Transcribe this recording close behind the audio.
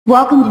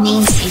Welcome to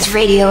Mainstage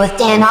Radio with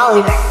Dan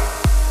Oliver.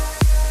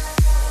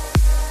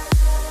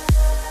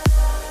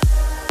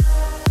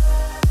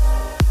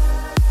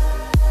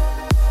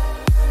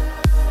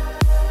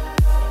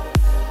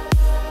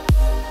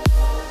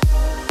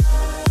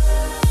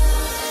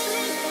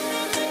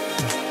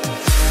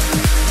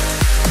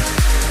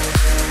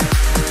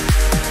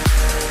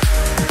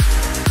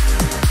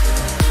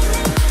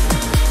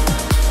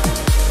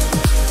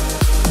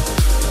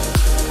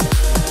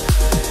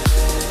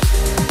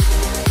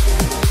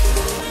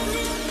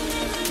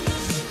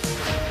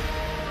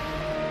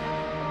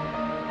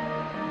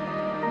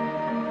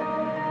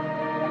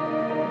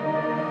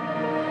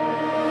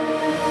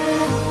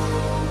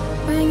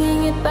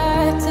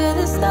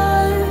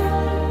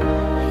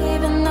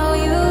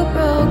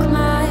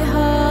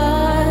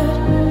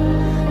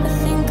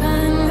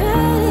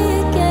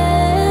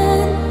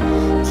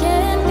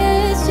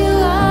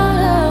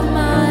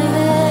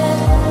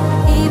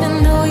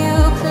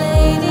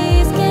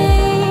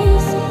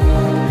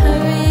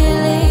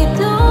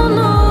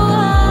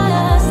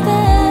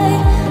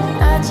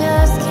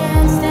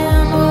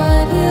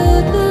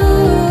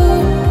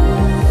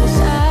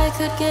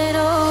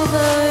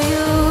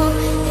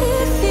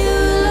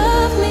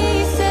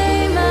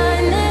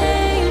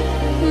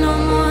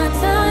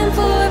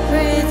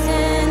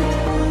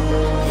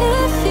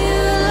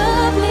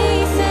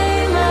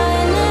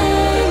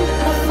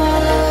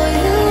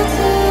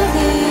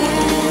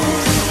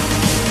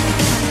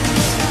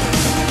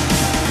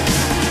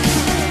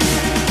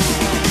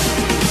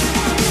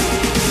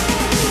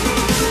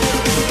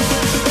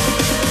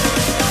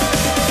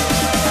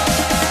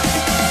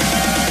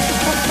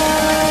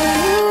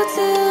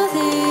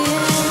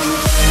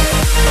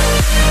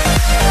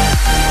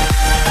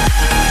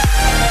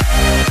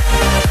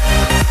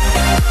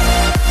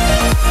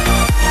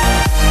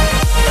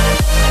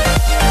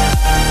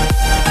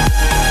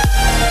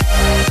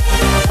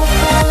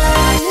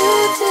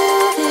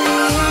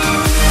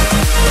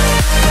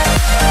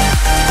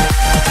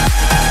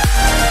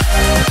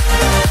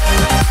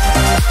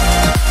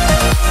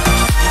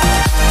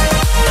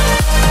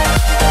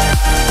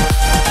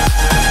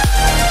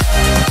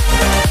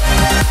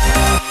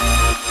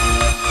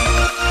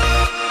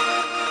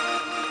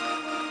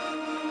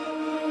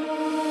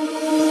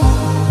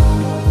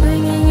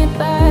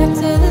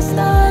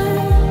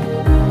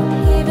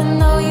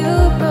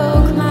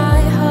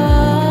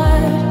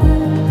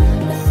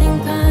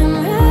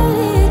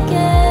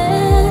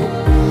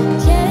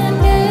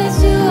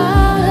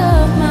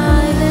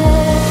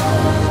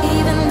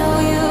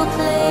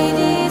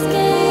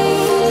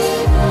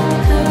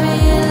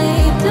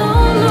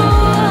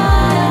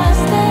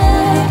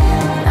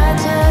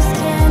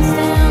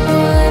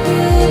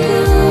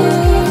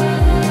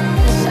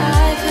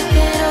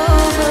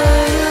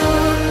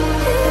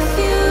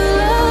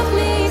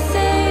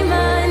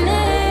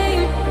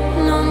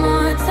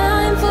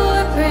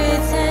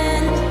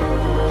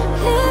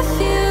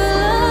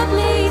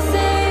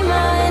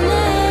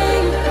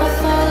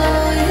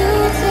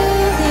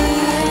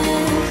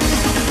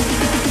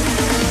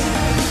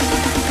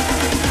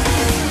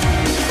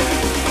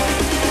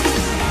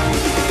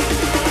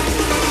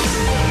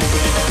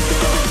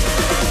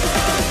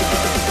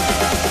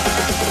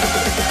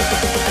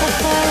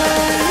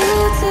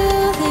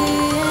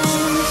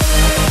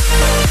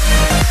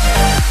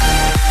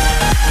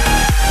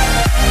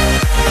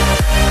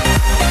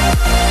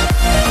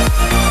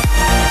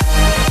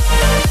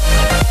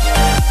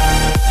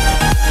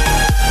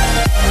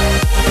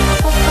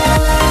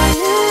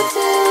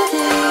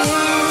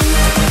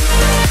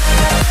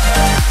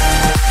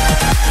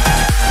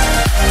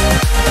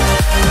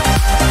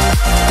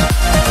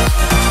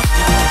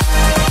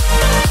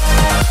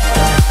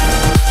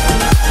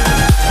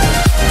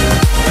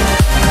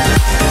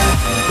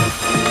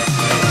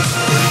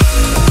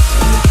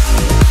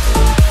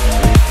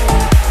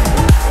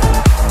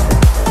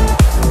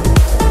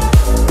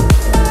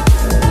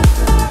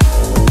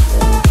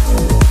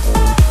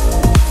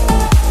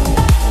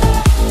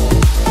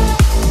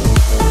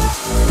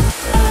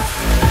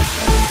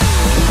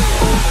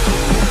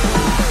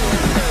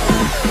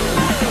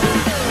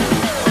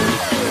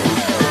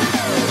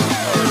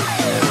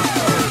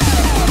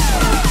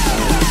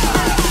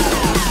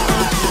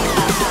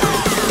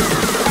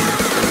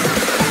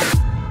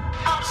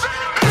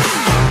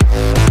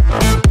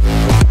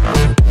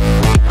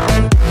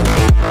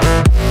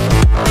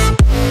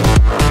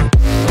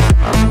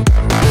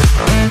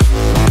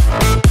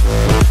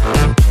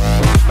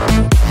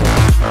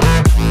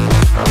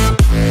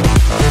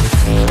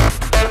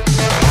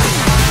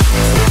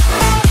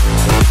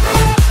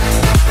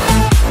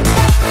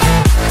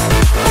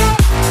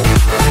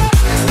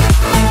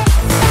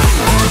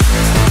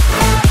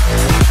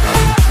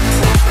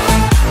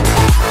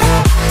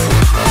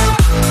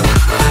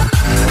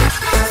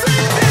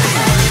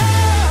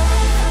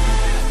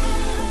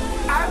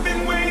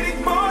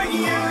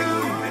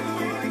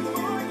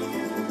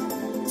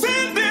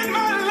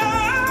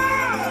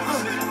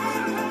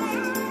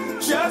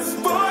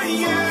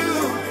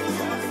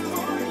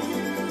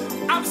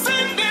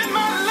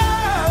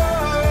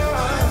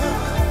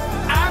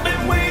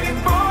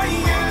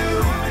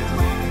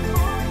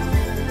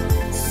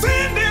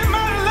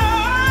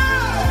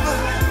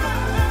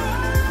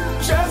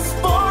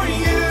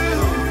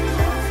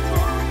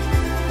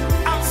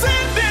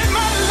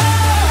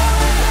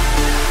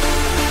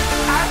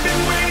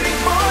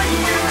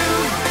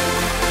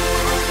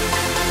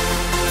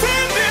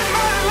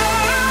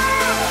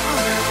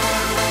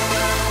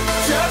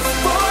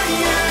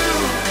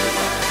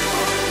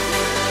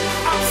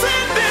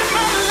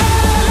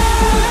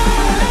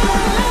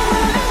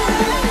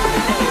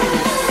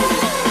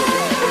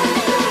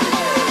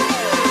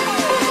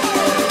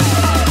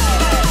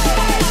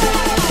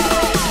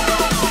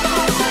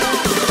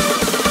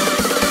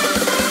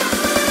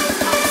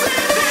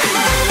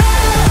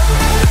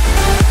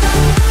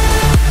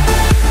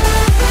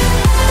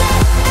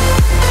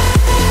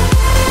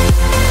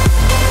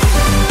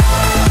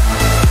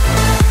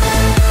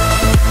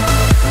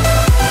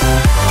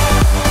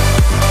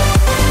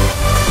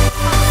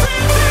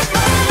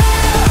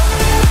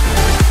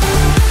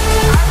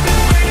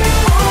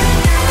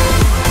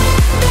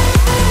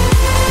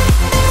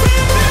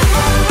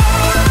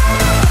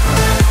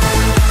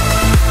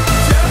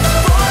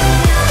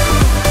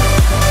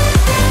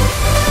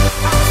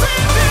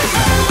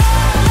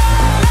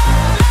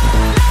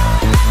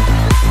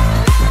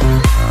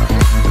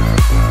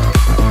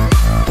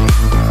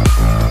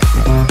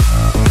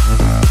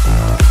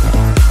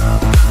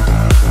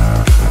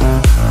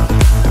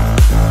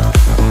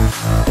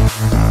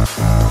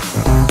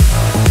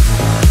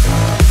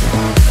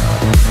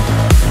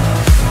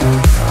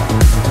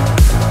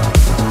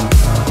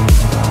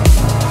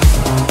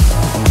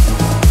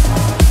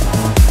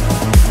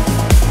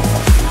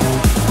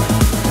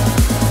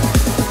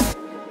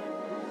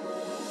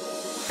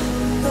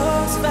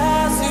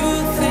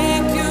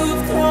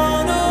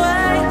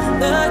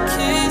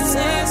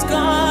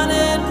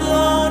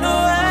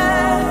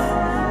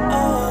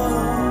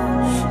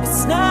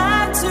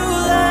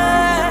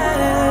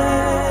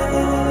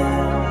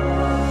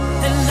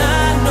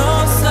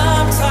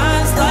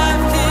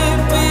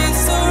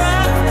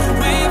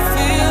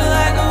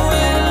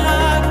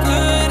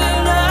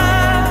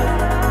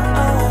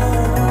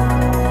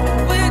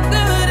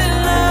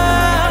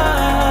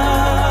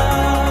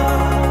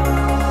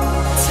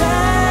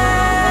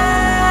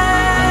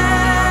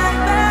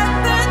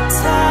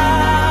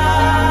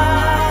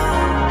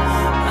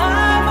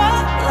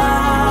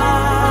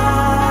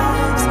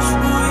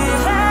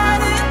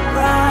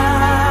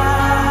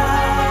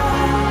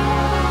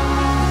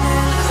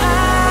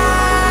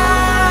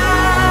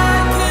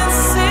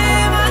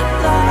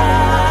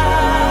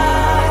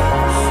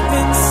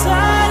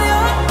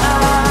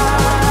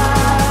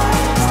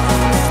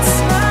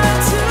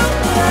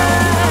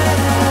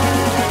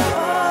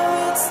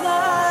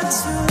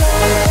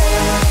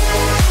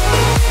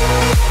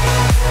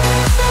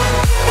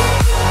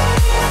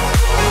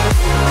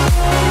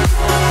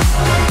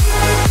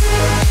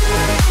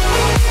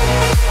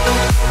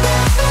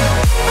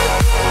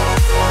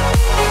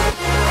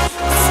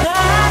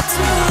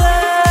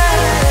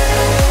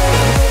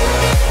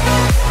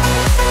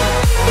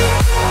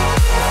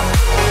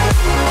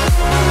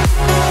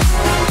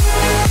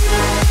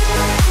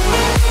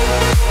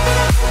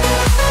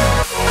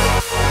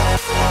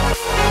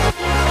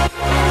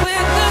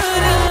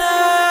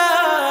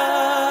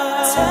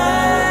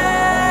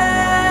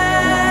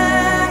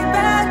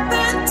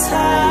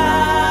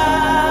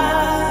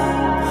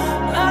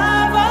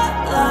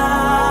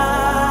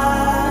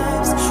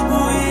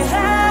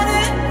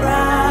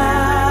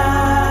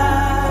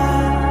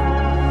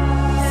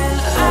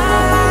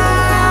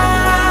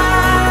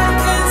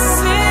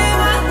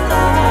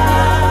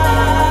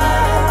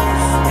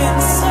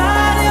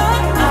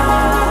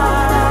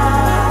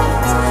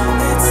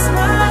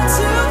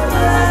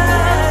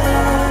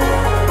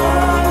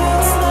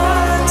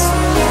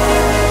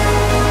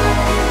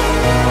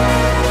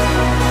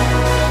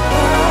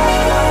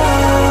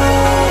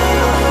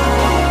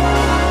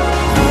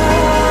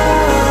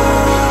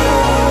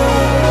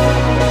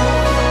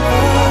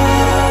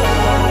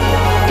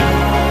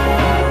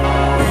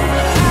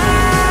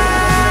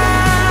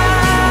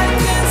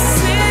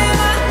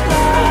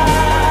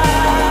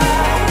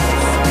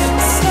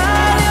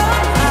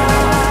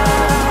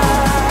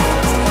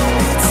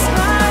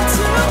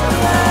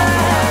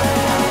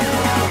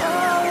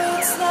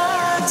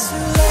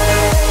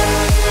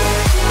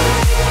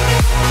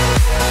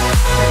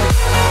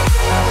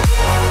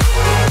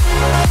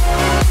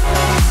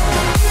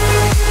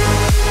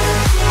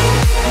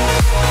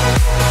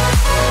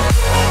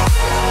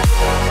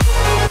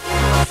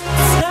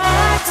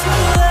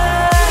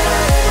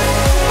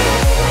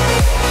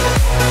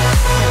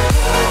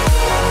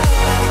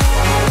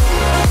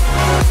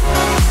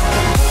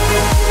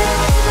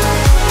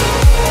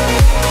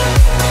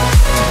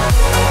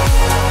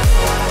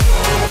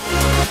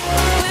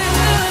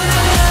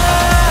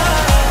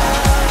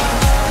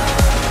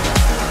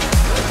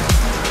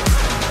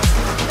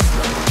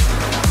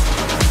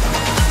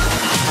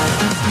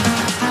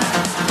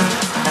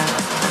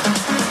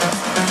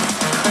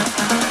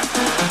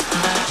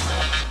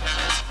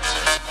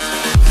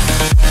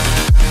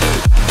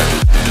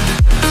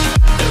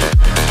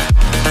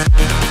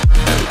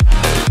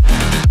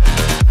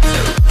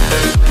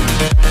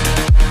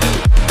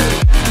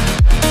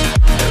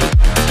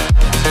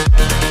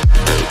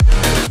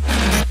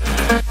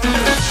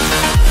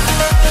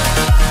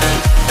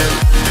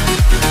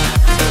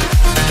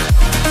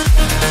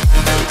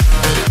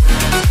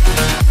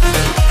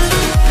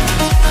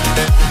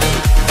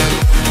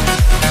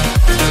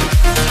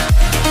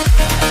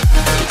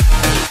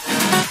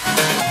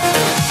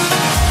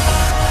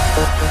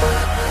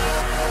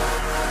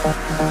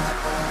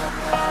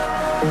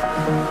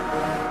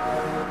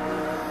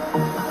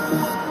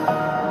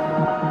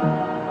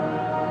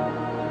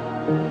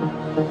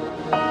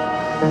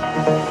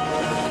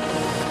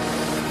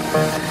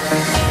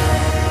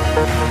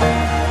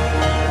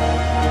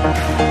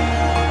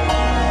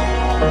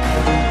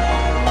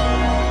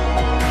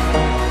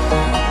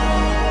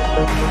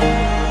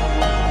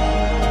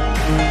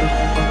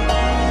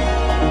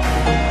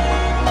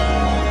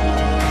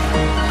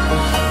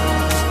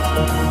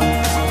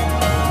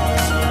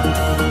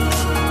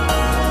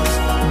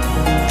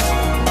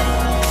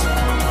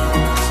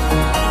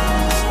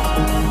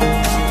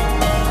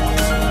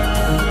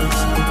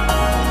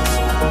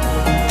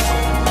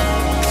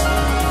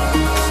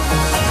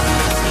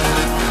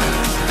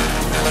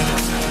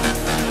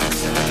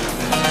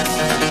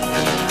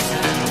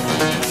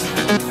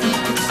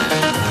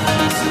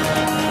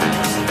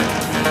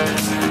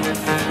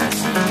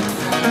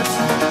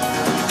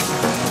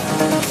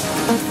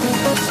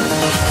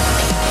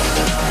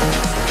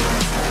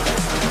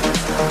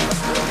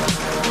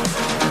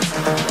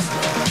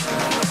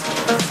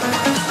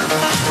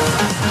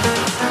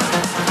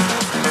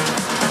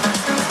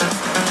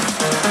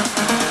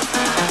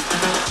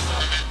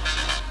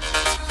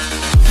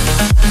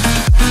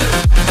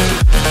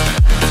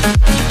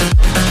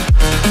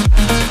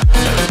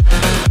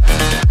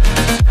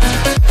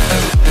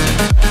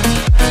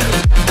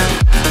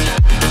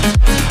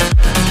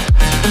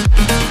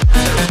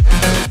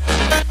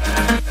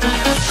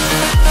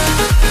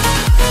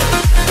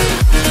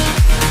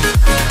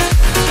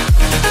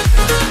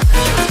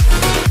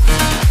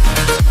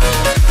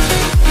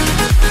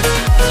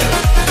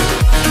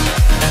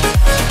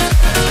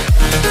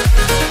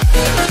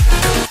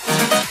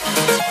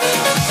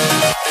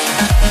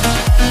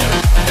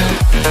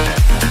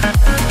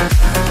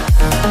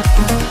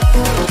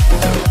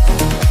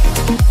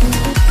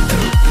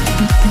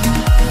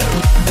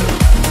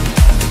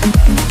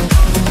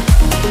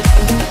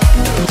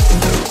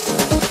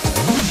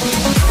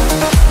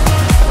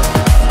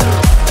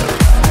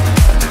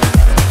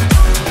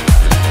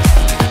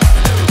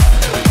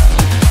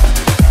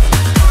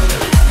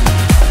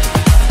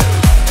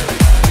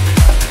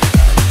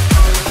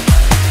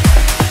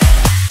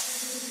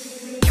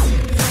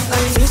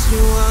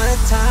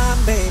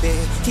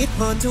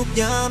 ทุก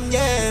ยาม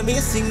yeah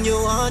missing you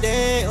all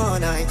day all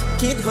night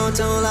คิดฮอดเ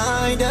จ้าหลา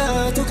ยเด้อ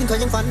ทุกคืนข้อย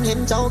ยังฝันเห็น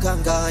เจ้าข้าง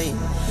กาย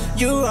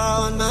you are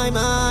on my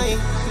mind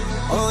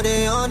all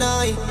day all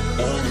night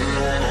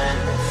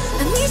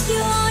I miss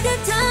you all the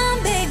time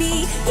baby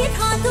คิด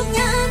ฮอดทุก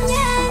ยาม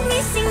yeah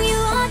missing you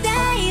all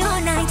day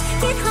all night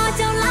คิดฮอดเ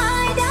จ้าหลา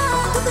ยเด้อ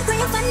ทุกคืนข้อย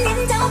ยังฝันเห็น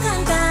เจ้าข้า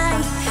งกาย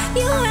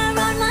you are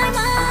on my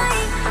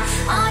mind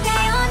all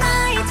day all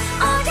night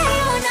all day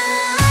all night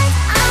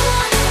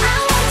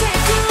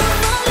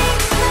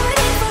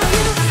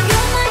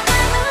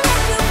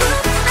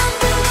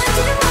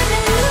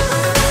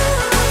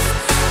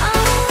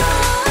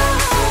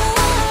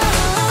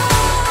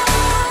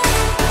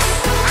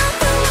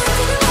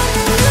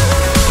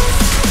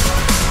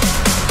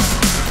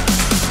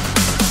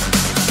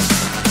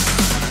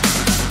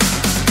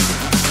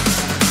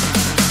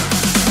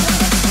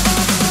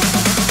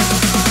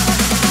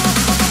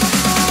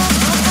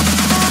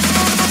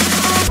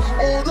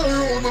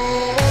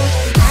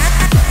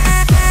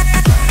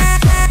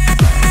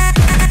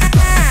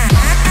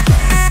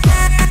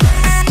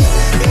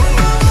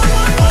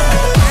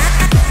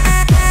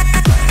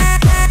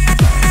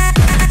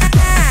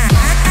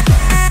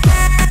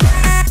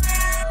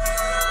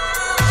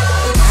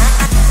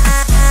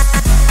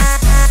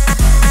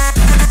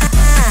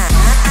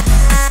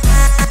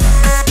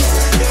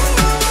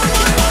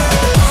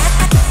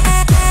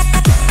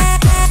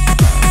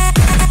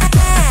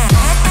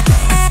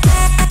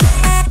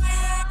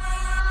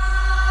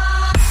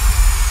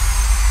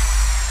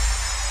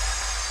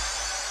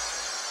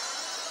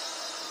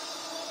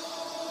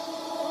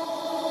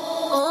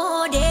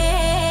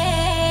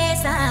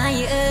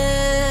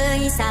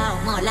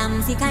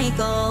สิใคร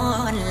ก่อ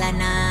นละ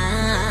นา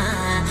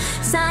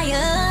สายเ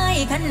อ้ย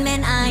คันแม่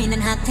นอายนั้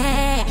นหักแท้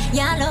อ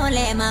ย่าโลแล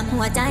มา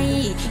หัวใจ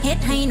เฮ็ด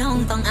ให้น้อง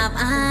ต้องอับ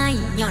อาย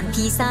ย้อน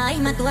พี่สาย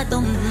มาตัว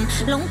ตุ่ม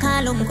ลงคา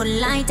ลมคน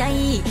หลายใจ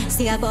เ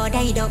สือบ่ไ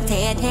ด้ดอกแ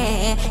ท้แท้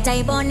ใจ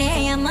บ่แน่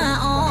อย่ามา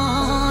อ่อ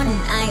น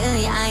อายเอ้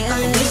ยอายเอ้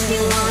ย I miss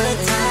you all the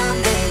time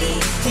baby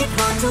คิดฮ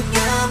อดทุกย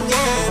าม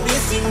yeah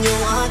missing you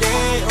all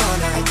day all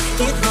night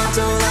คิดฮอดเ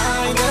จ้าหลา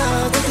ยเด้อ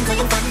ทุกคืนข้อย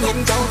ยังฝันเห็น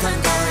เจ้าข้าง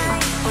กาย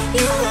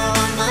you are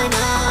on my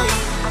mind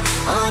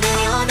all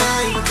day all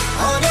night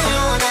all day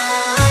all night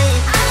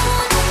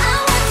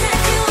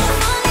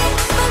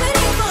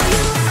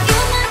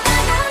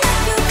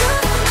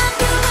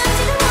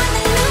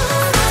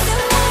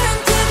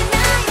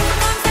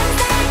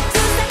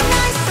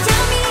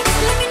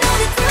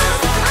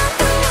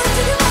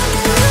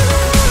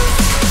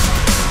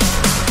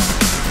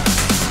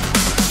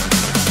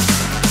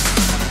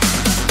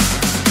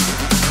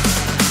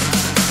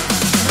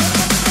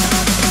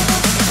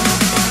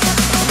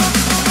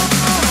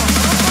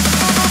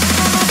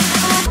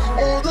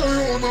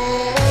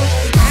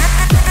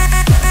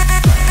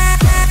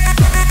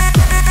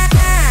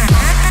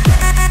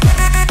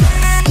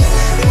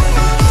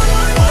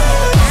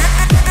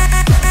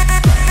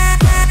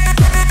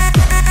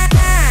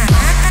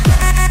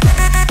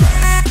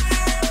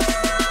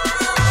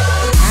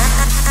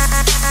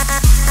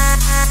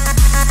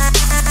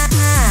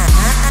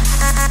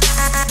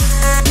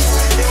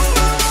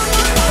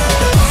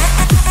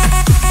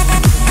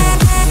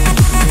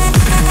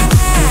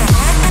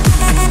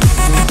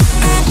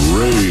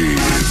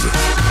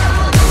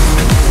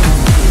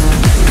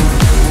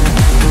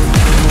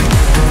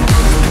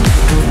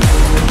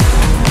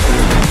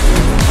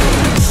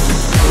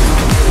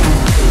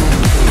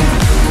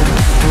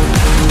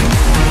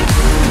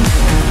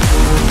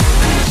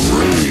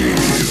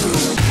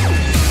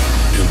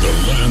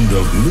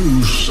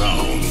new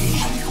sounds.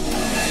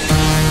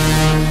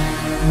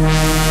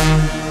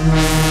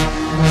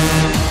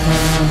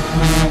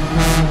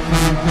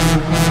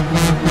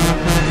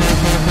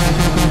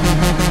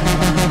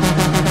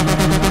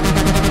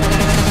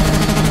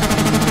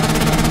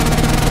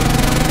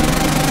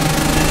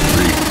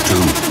 3, 2,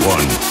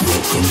 1,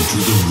 welcome to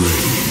the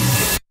rave.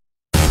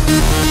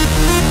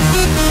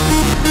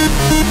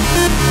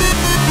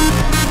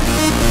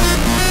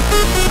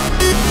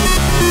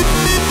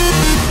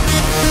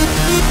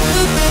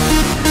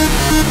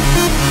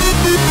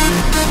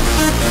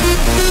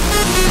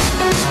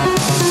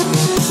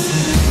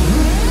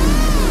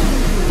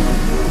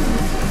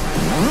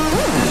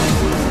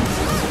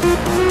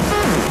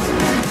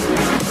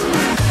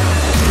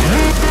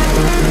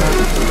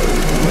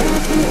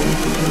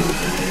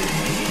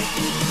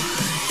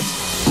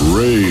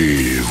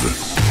 Rave.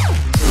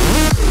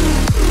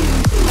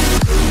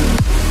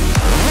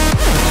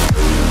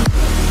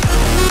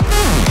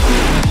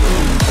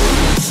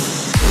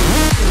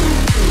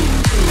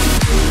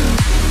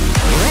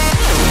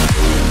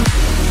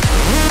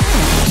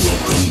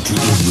 Welcome to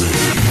the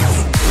rave.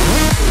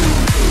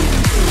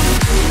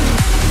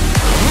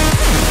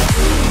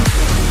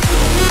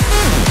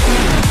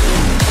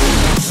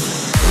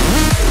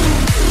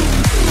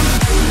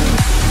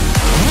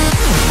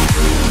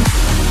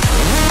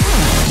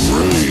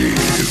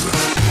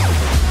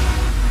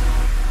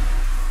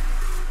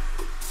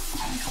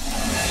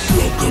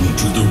 Welcome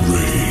to the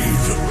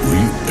rave. We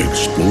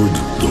explored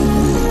the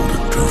world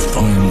to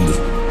find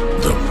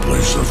the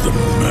place of the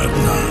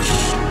madness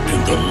in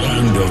the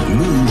land of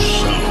new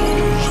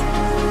sounds.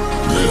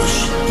 This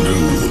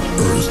new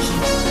earth,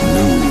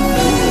 new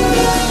world.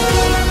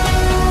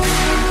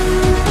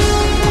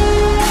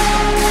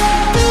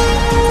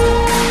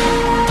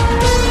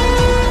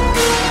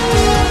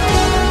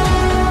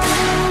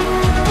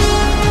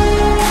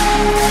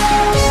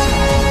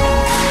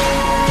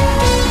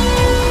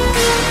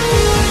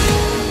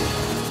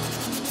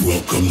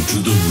 Welcome to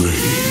the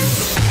rave.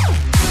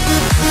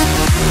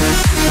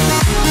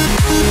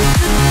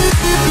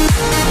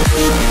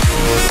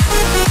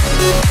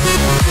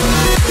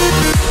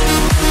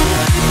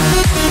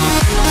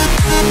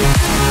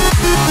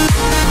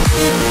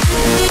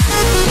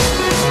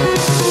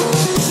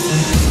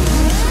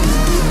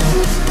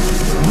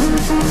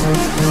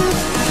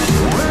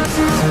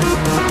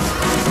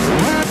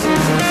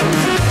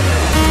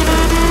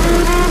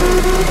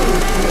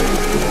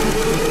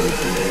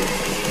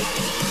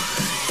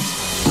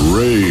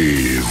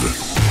 Rave.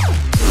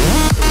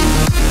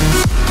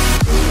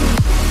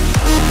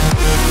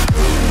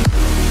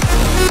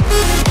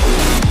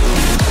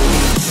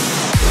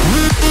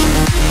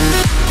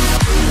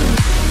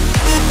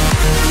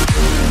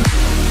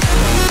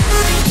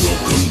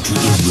 Welcome to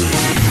the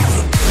rave.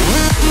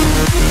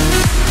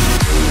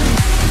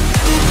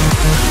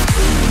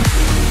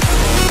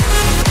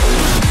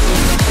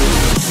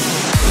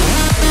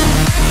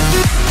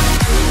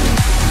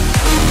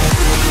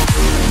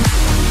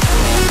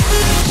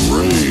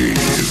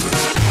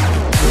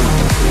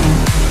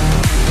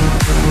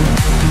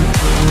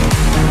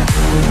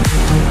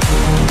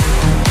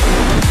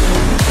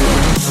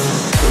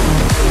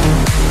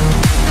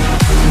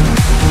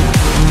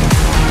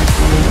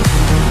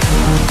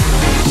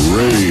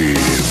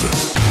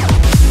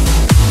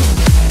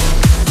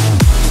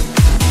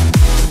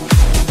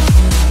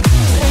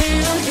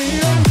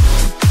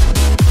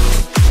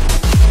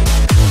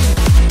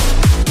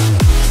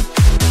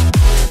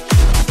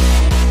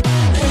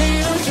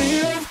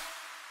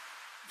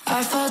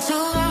 I fall too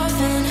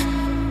often,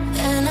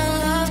 and I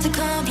love to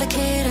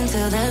complicate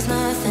until there's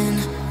nothing.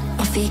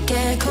 My feet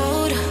get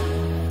cold,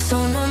 so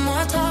no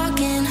more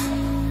talking.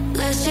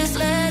 Let's just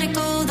let it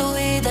go the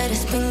way that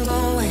it's been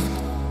going.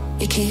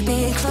 You keep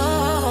me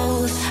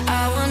close.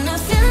 I wanna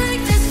feel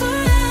like this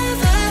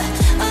forever.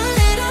 A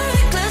little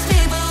reckless,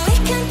 baby, we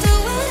can do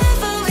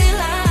whatever we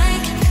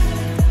like.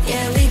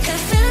 Yeah, we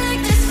could feel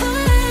like this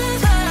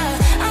forever.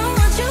 I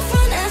want you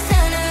front and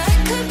center. I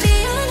could be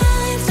your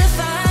 9 to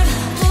 5.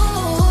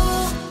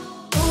 Ooh,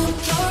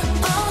 you're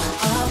all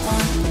I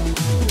want.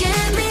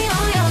 Give me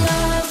all your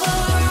love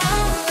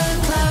around the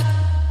clock.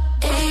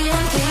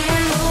 AM,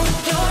 PM,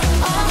 you're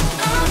all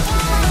I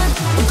want.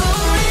 We're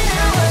going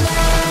out, we're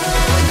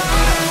never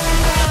gonna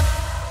stop.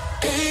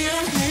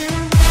 AM, PM.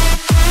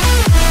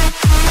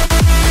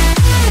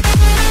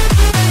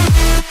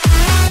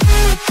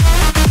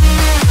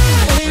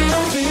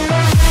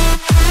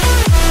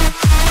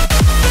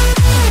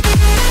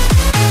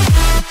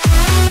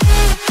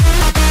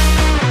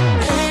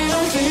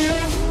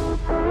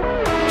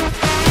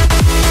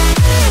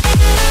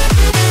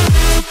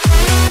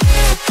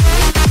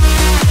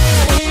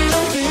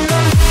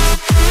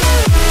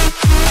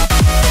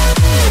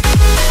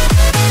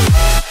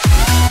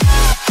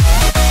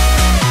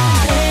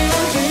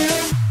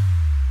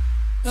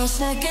 No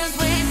seconds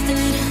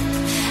wasted,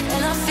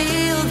 and I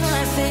feel the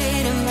light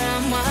fading, but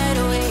I'm wide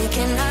awake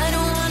and I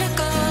don't wanna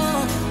go.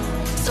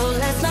 So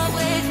let's not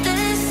wait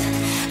this.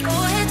 Go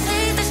ahead,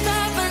 take the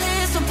shot, but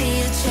this will be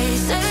a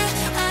chaser.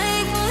 I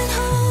ain't going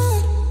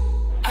home.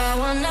 I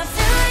wanna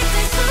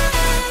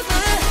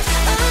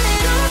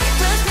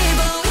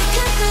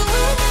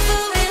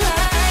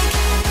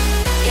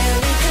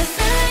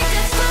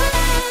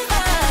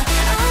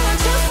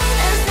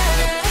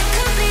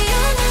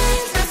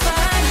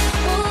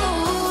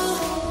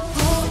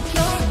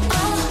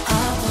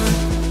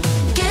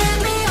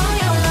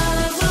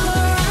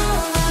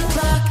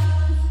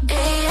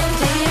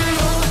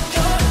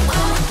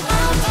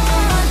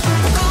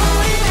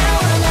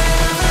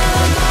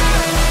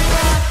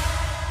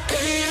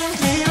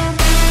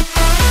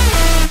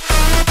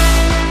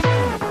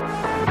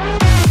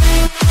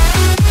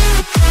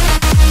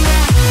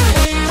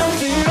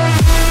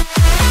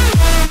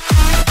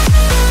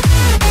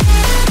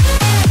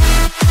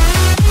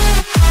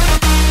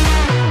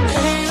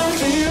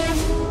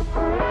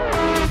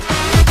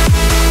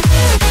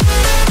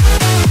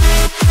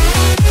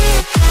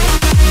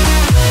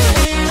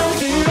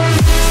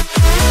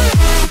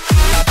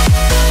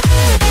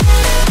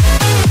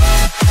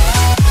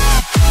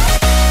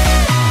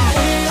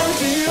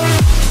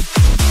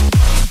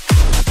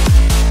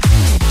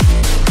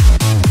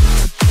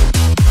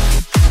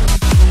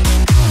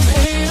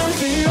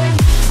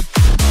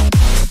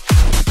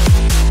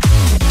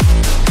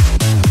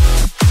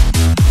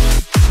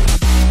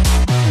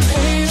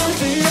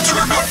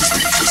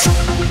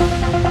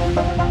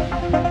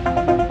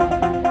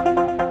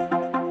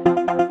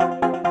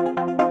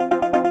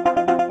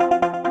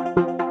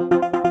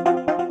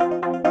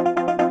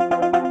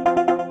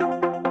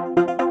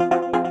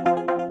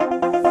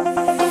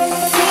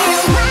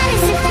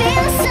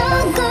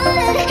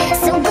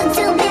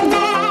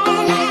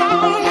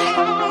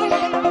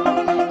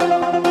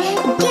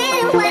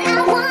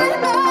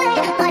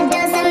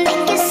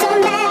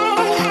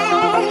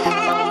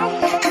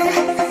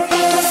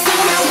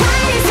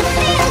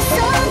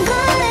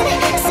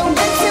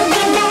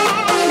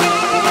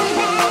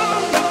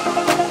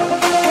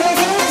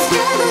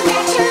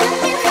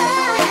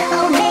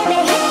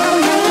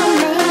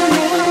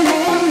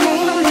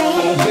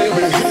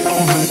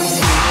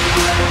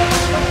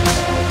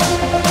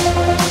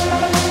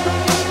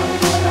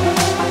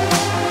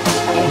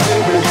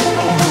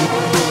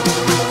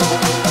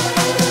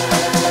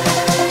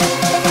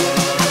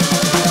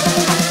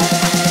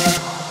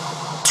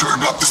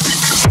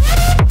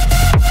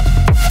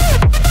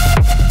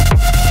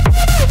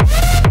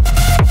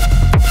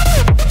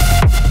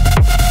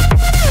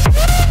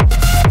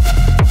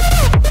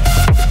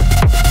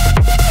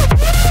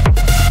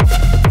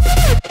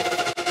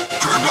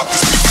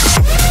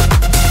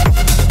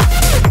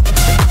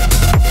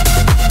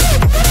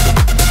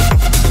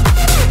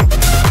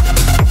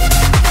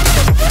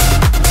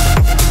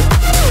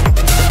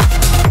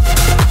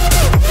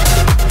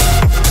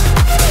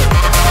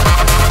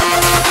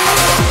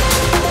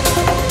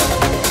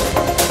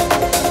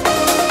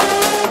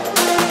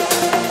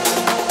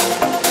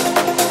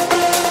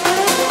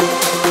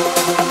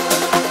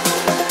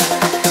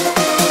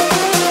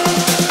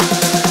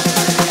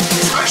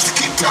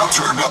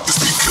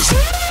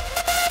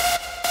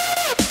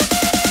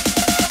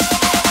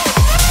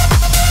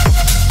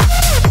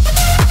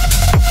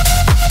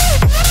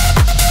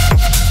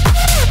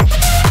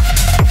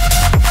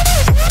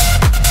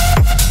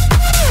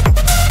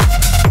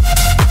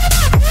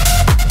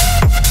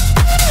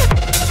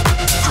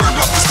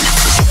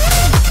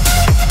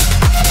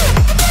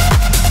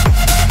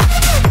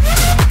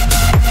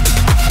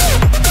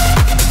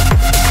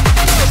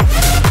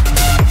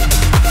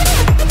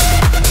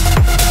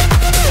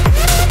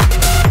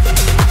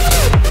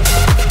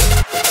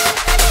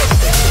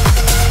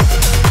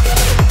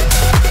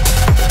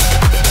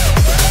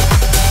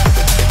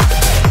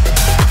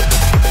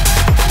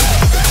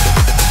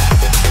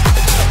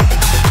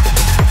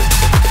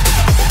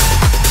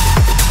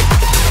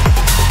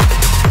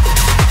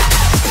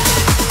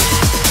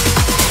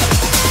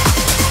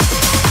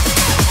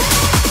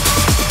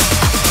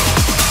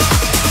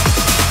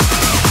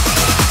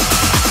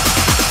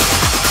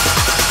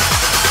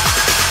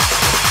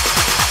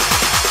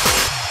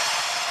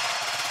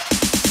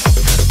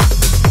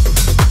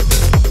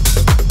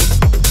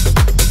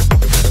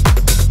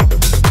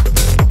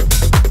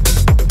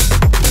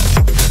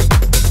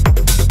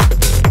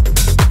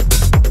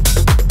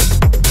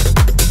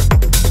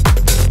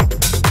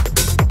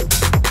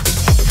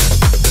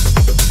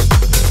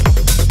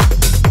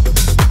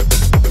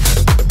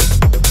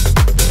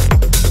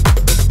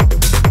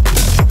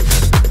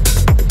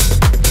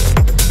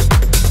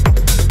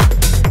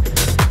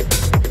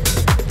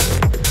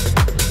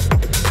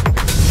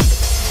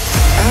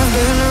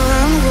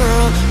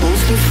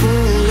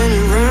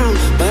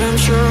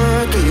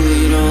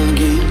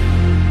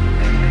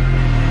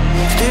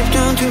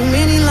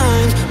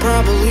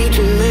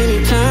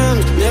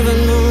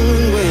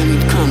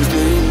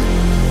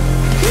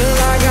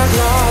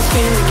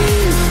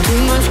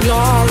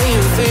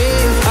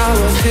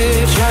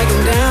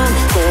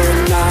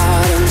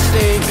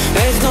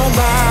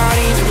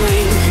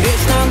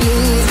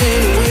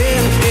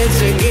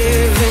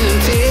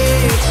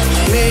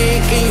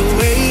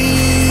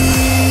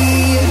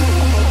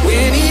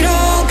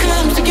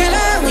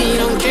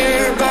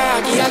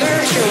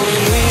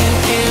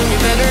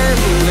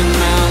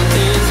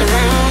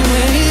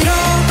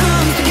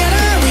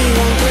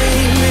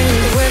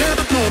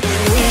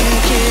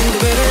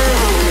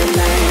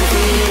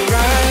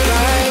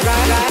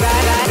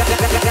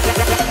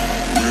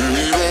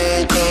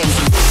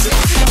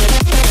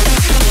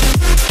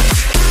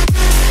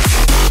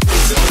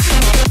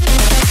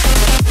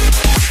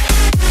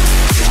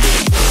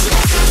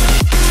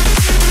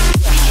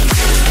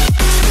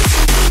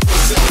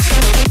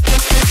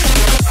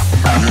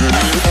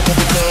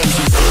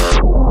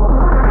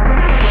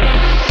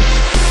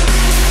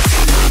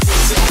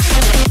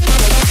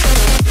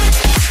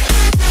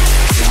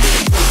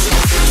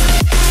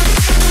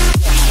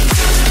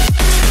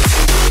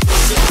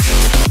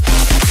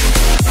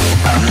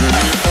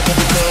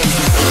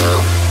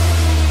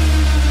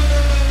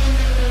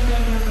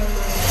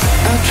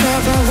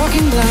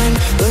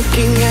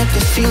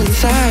feel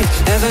inside,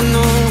 ever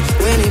know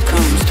when it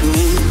comes to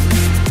me.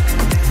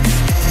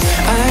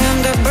 I am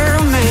the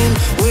burrow man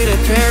with a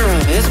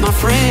parrot as my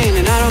friend,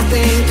 and I don't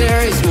think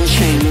there is no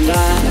shame in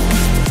that.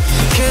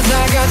 Cause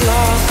I got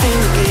lost in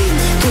the game,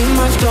 too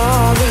much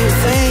dog in the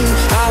thing.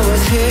 I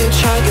was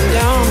hitchhiking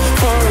down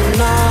for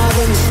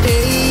another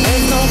mistake.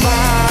 There's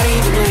nobody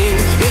to blame,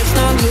 it's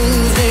not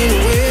losing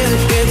or win,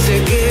 it's a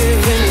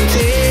give and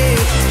take,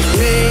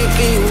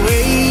 making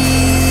way.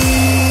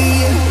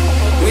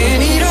 When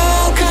it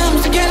all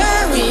comes together,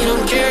 we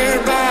don't care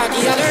about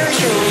the other.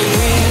 Surely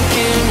we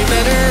can be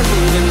better,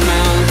 moving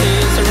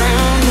mountains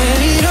around. When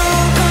it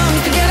all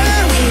comes together,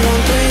 we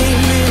won't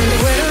blame in the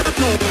weather.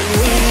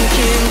 We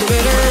can do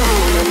better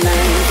on the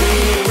night.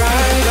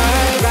 Right,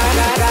 right, right,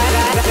 right, right,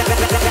 right, right.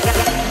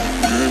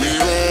 When it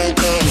all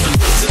comes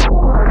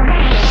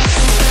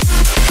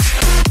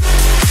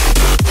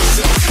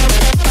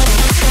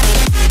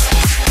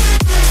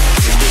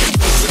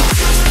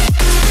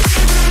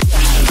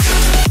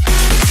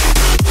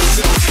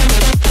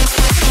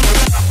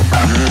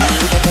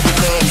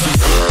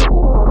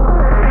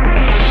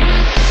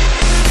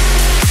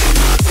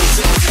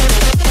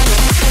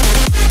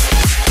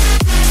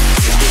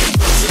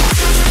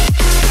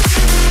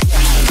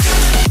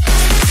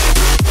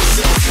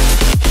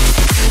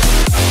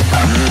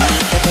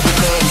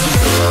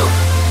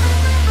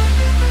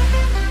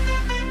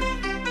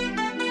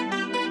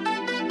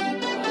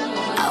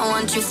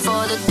you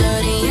for the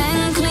dirty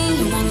and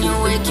clean. When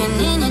you're waking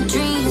in your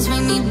dreams,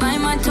 make me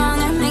bite my tongue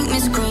and make me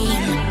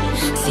scream.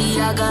 See,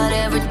 I got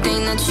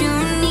everything that you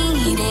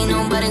need. Ain't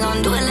nobody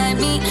gonna do it like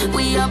me.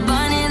 We are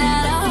burning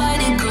at a high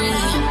degree,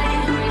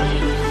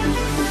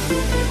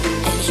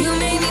 and you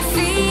make me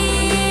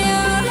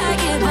feel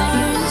like it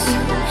burns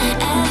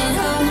and it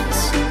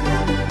hurts.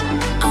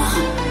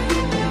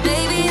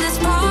 Baby, this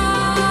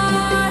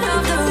part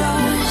of the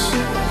rush.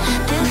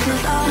 This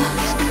is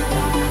us.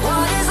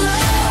 What is love?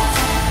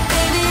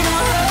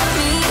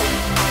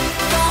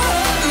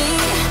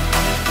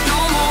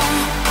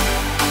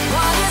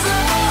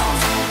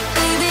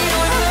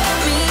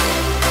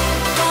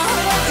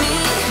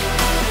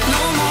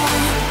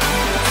 More.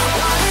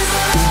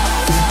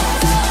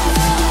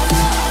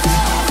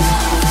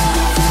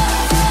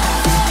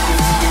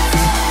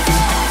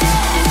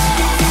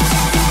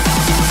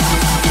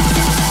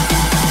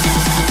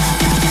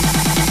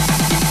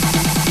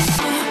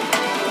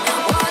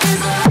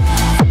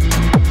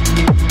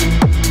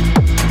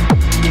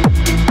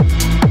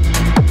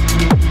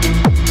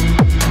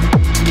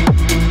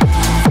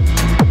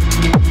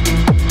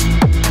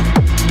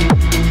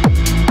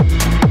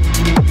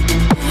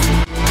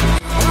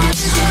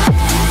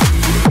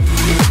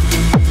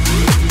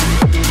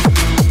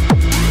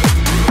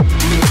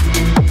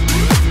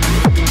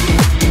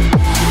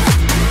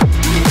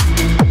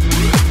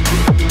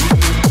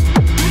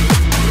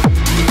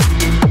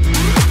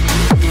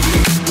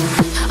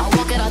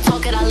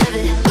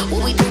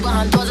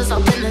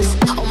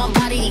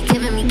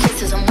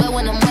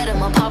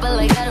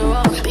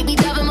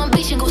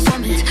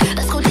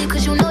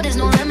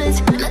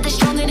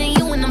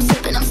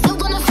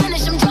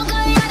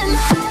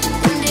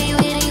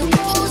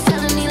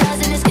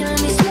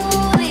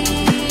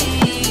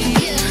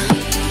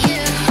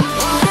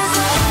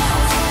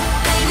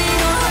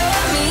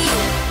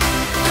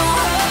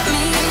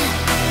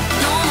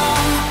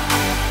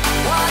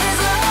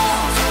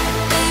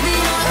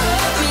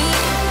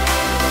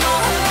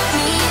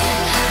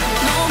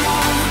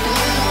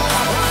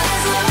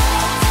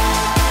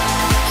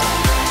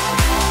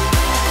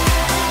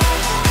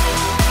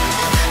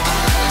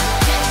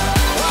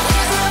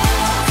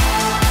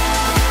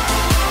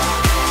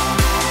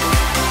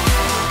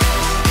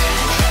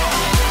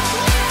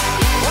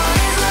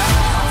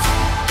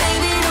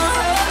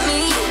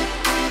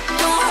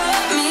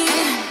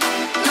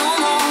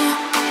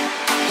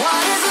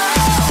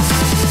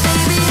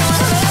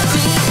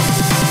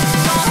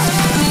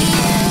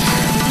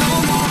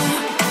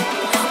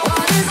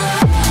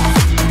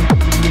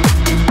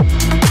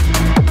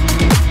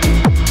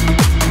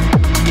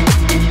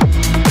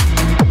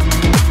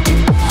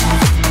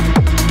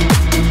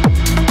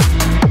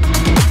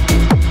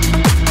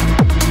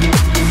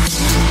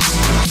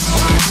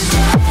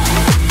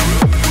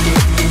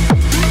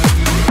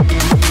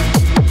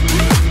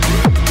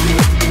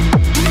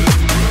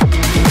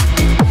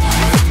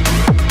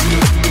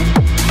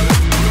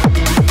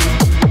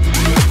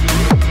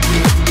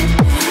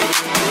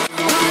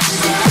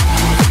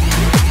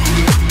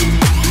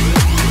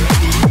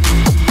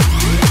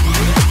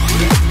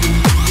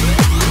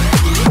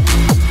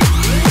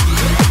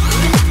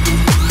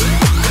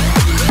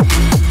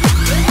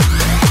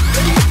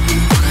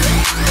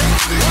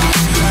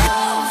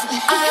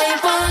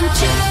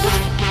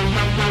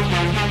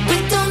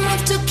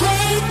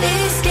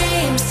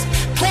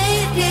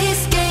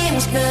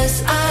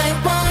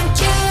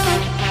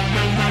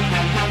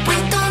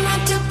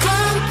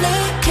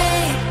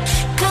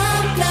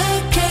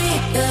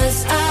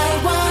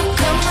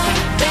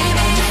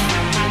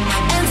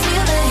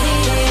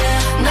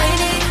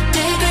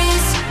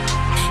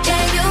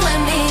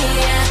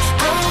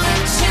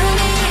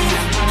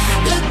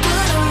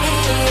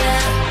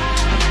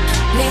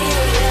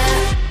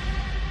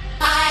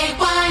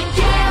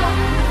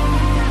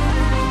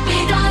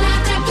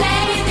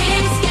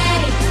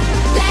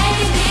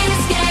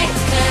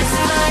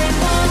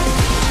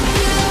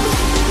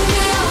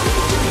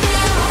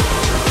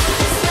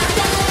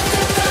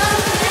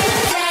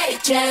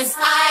 'cause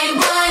I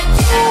want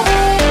you.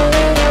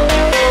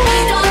 We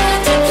don't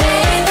have to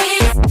play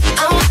this.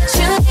 I want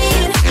you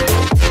in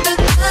the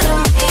good of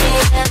me.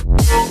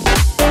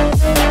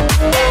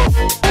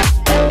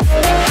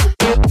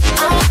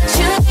 I want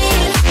you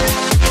in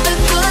the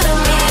good of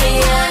me.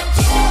 I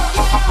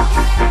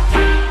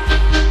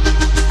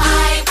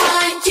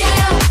want you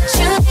in the good of me. I want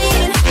you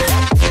in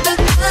the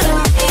good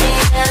of me.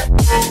 I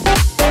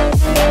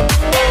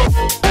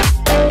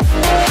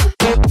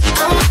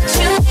want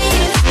you.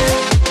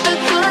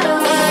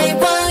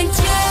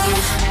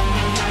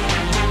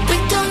 We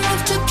don't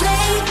have to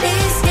play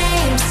these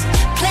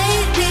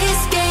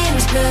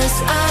games, 'cause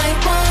I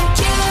want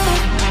you.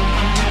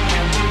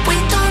 We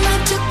don't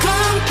have to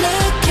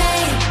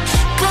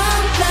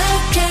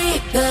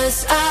complicate, 'cause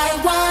I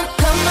want.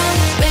 Come on,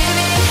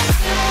 baby,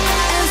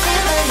 and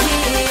feel it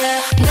here.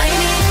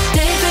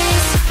 90-day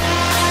breeze,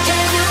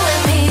 yeah, you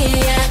and me,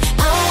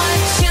 yeah. I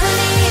want you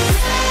in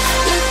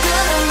the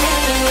good of me,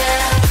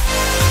 yeah.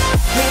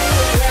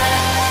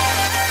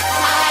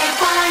 I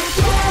want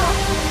you.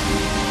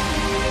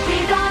 We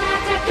don't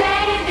have to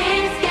play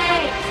these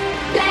games,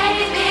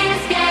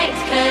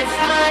 'cause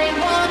I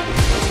want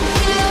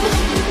you.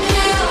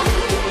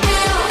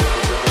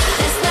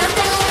 There's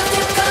nothing left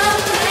to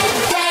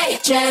complicate.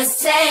 Just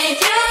say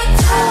you.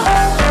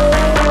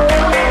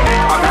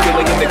 I'm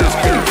feeling it, niggas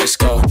hate this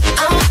go.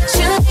 I want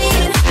you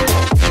in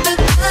the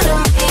good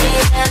of me.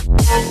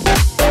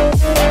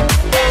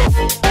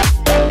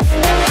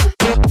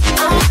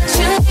 I want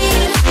you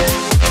in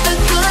the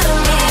good of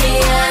me.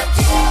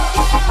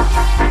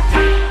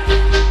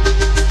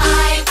 I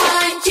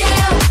want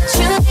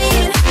you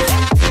in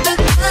the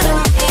good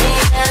of me.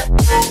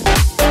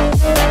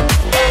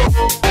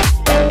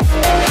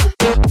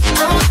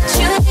 I want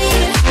you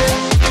in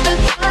the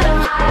good of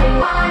me.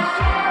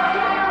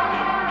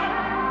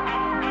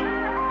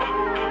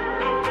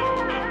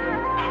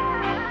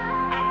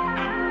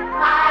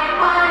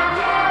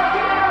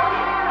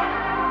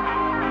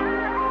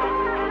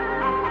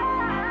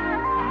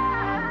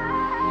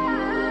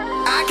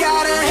 I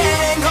got a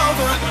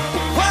hangover.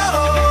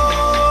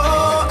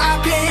 Whoa,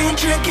 I've been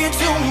drinking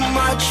too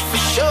much for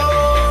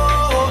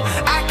sure.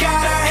 I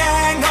got a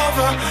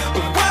hangover.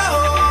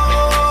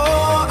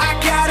 Whoa, I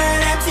got an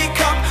empty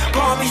cup.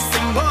 Pour me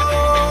some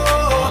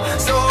more,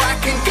 so I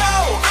can go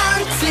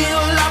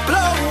until I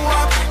blow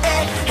up,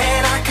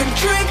 and I can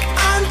drink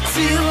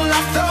until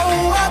I throw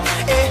up,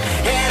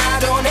 and I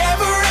don't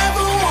ever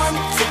want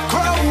to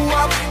grow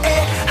up,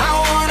 I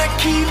wanna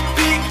keep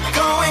it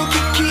going,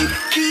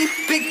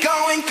 keep it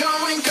going.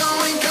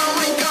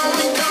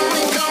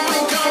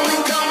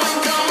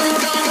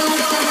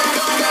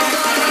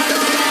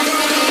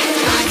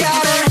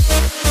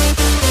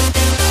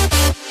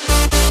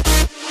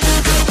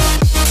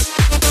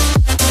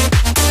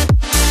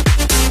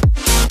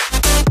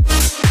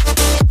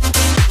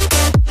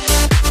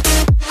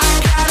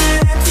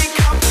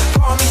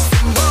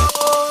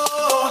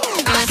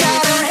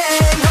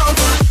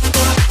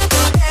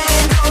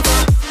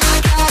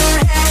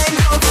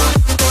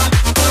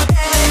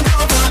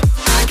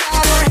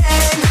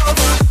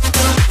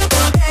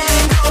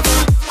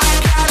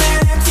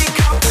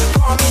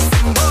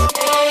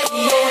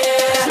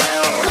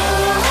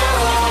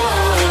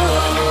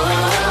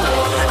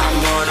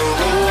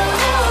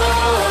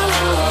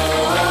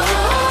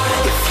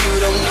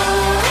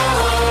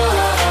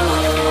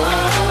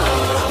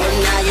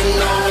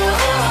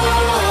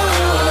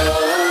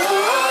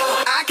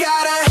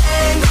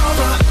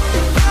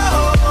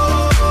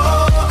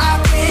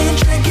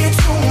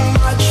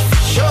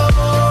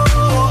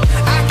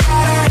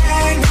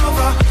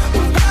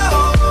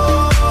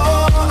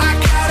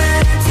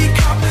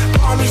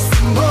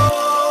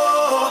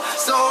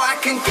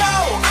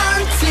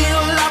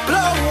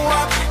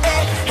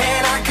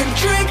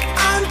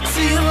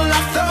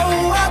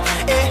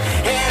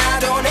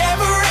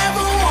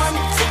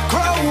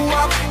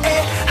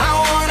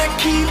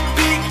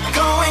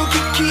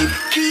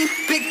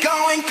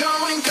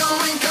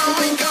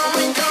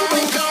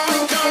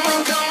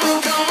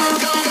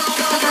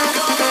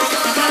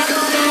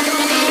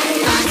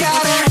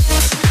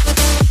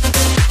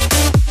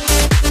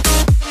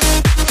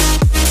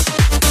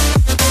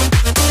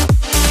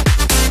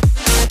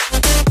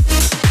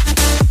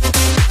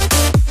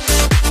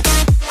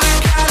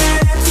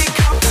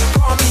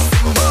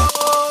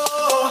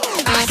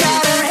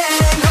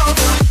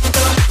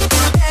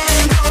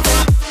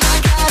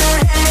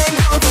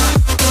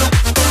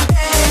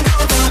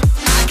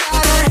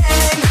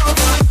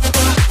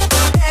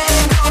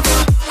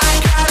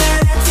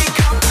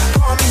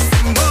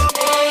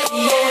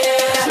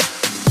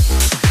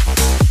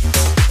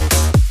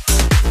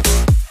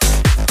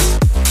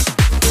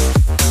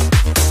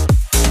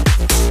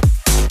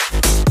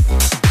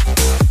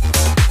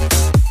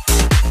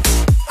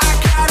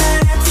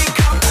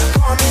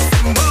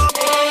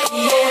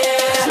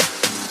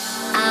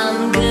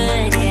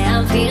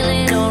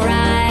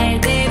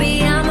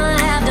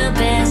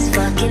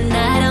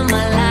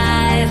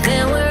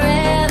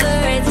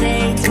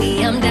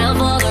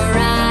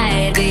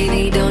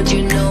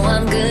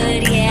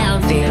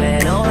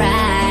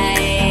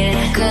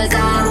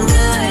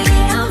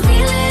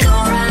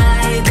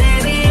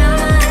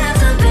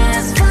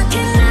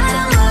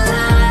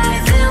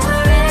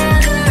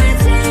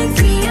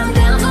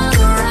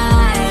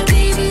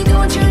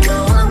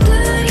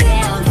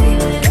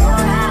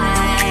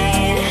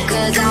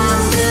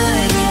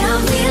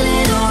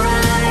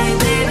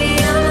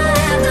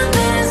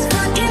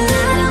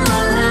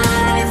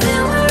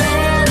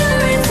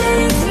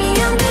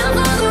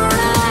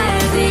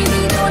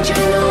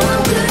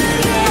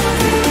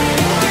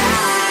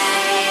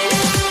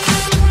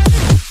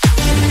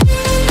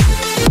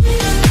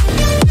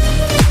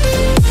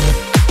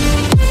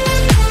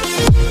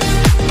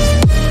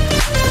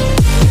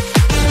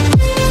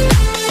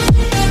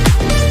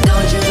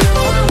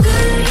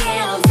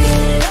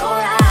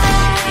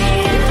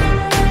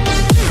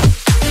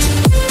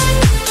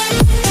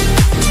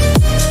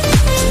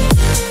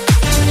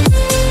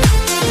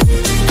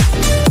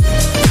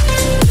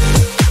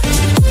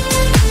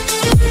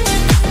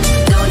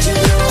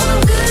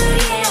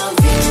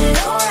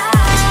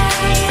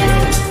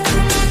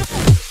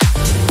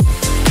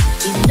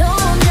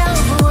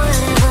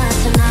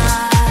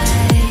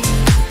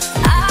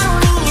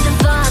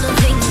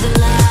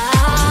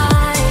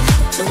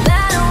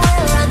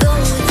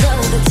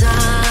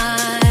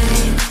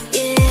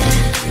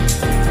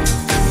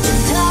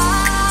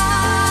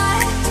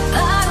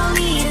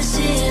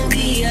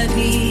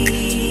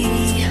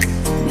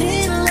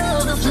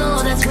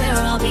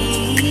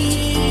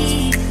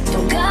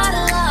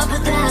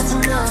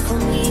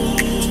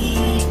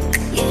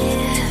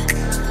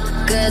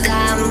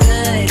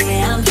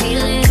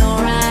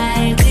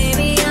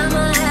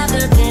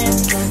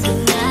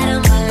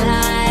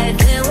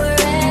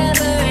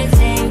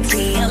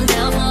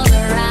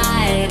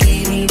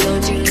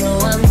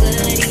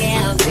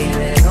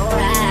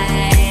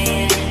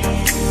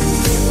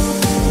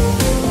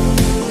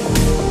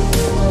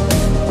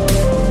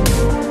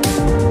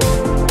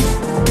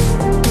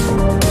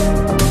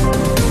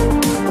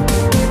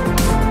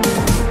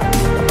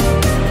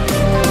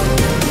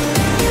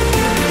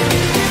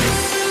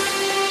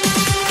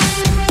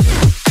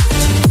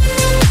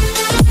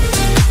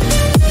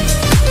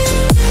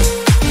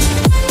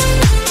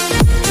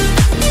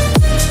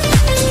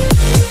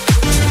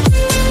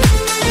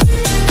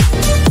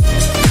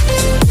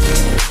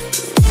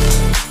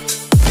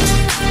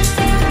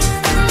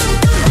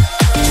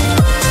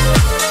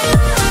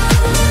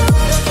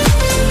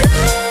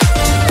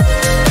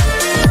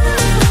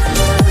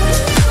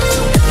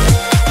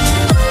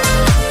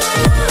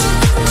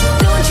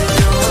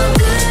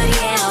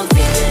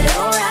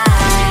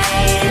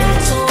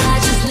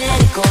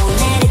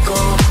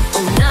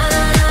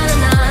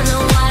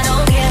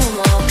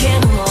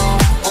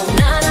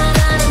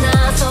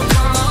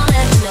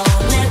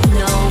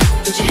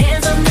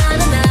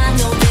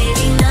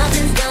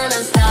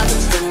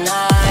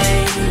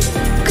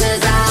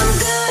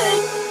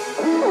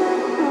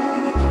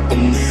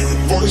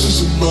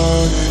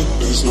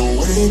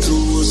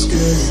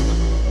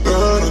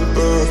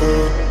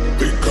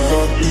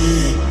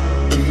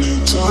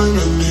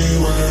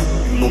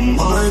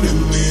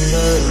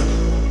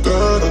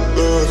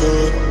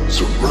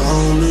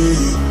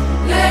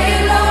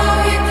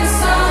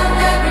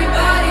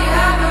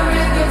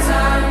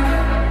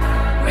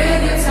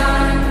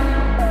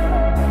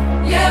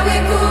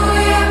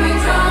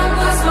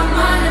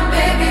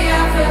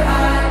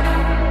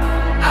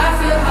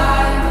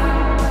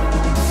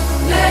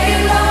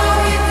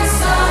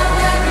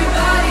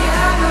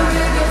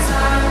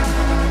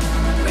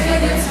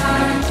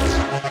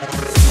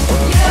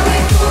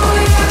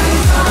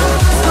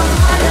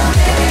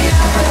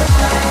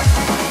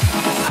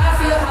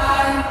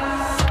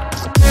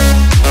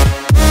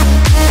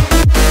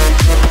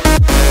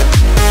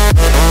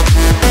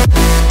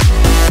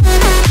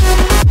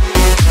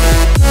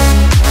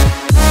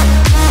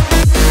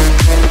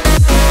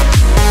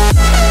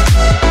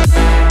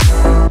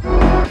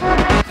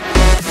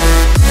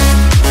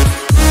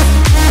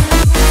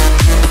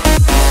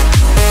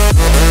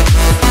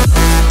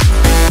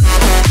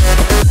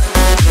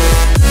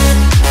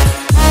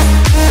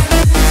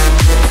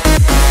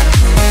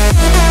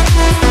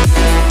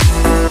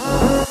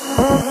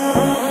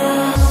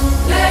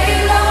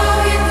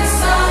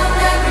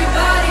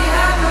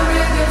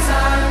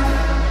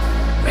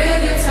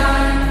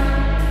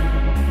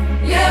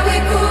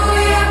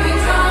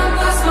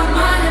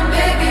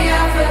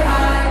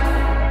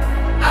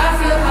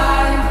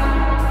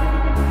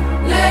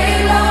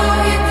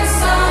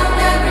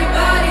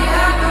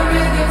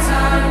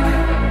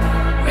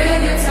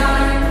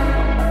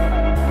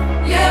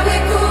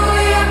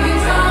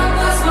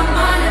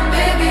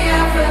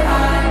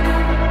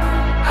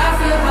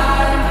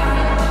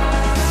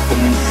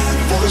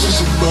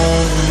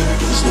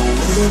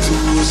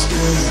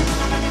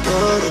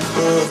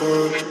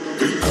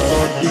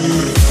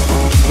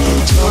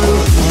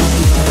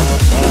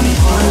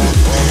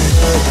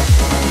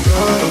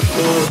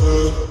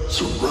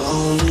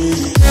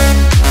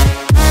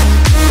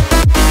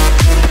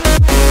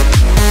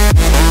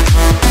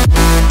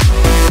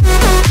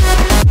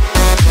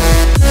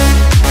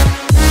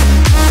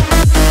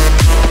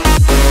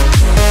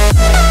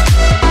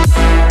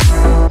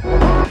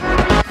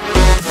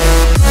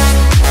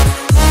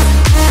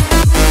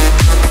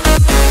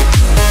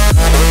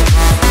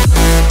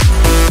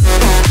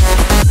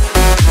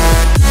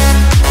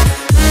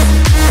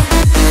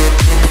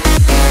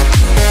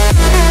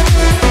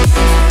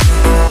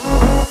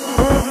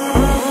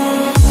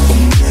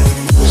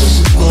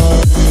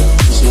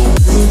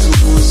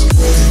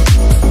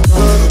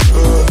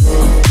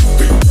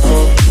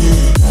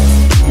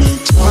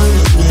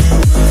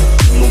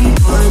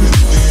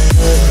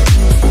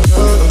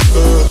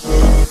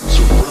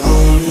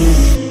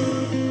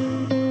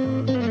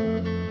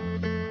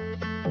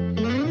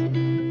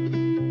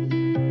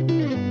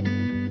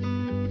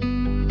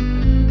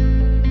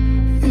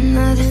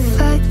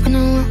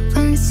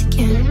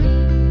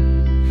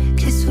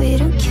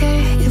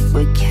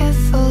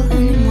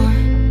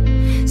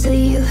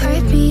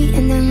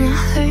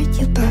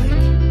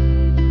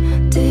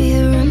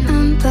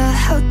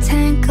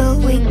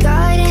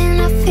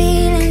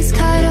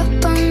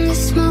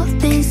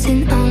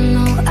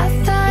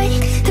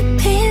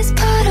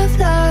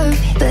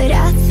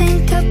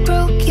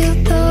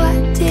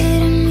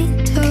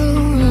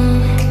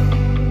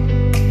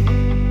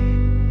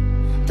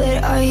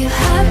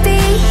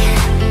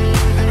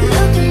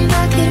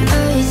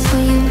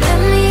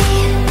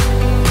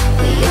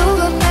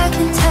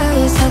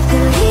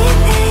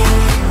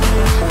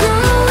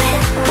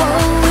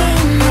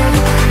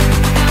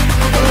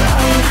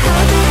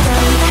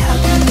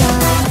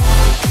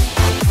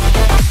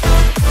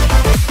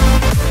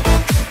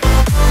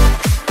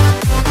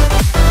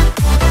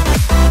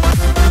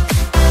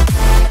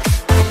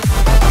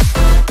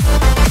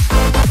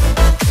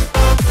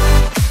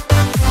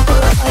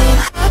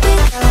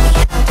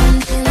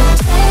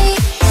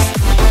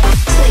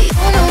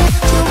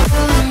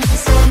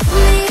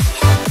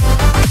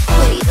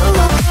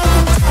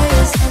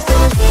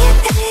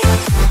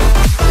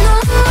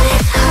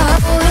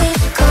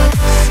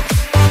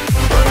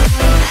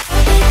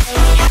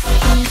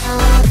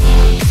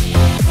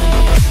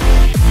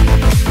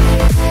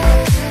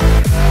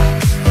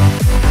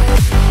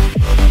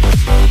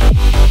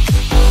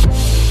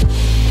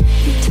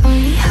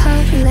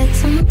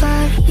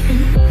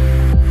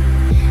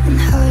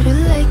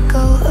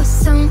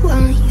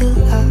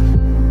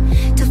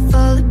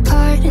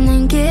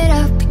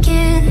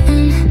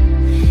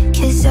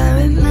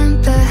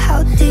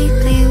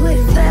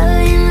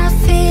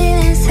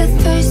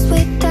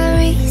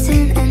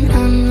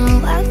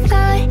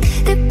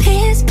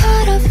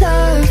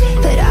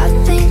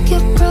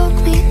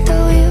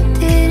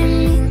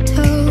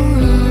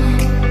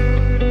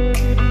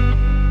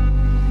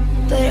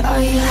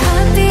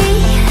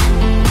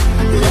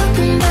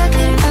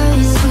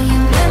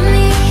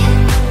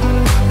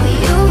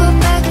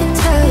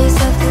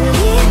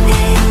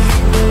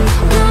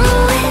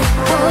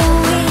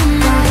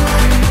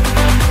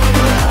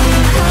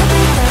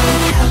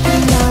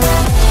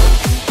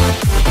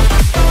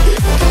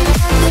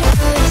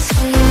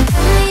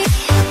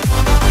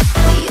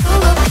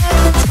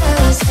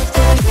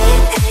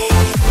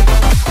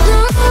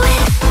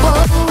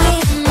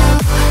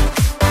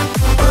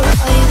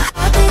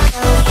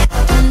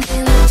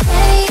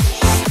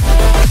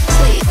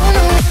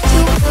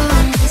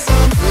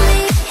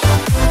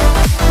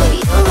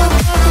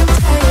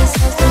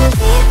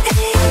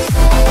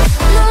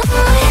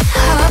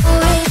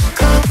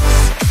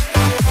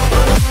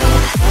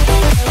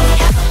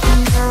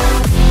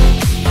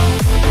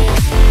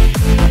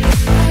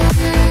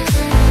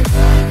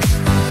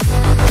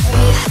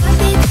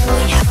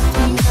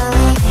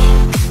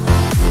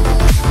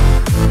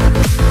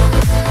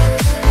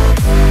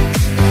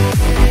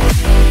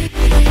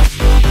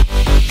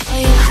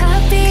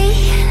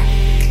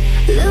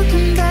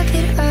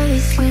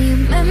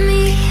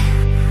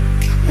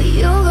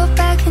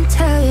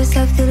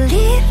 myself to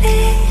leave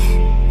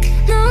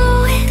it,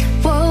 knowing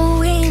what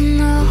we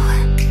know.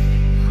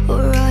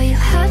 Or are you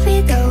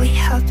happy that we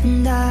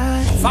happened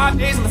that 5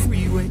 days on the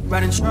freeway,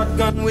 riding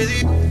shotgun with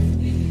you.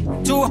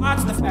 2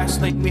 hearts in the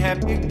fast lane, we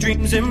had big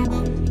dreams in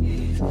blue.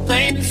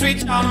 Playing the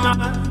sweet child of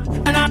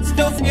mine, and I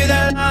still feel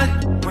that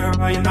line. Where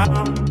are you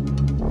now?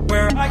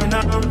 Where are you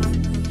now?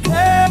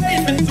 Hey,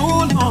 it's been too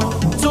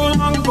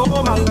long ago,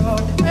 my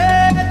love.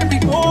 Where did we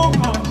go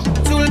wrong?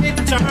 Too late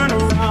to turn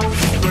around.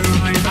 Where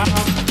are you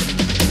now?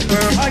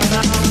 Where are you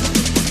now?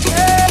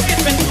 Hey,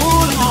 it's been too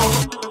long.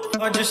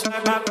 I just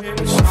let my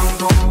favorite song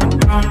go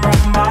round and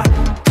round my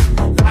head.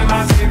 Like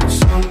my favorite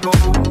song go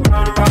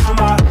round and round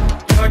my head.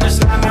 You're just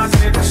like my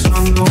favorite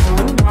song go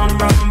round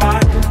and round my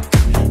head.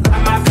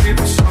 Like my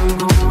favorite song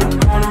go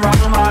round and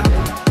round my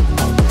head.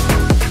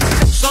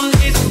 Some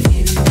days I'm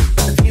feeling,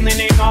 the feeling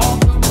ain't all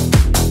through.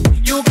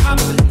 You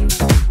gotta believe,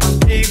 one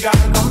day you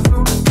gotta come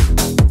through.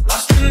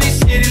 Lost in these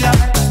city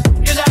lights,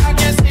 'cause I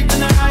can't sleep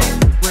tonight.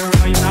 Where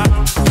are you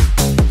now?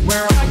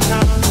 Where are you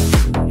now?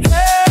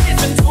 Yeah, it's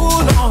been too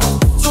long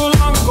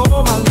ago,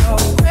 my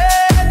love.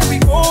 Where did we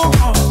go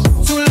wrong?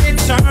 Too late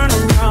to turn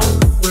around.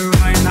 Where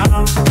are you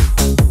now?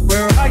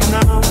 Where are you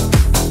now?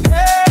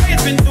 Yeah,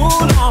 it's been too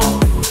long.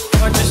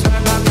 I just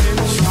let my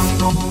favorite song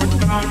go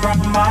round and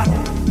round my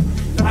head.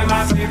 Like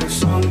my favorite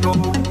song go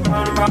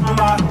round and round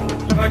my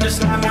head. I just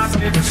let my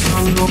favorite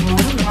song go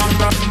round and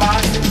round my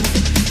head.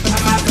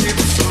 Like my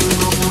favorite song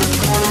go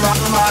round and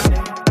round my head.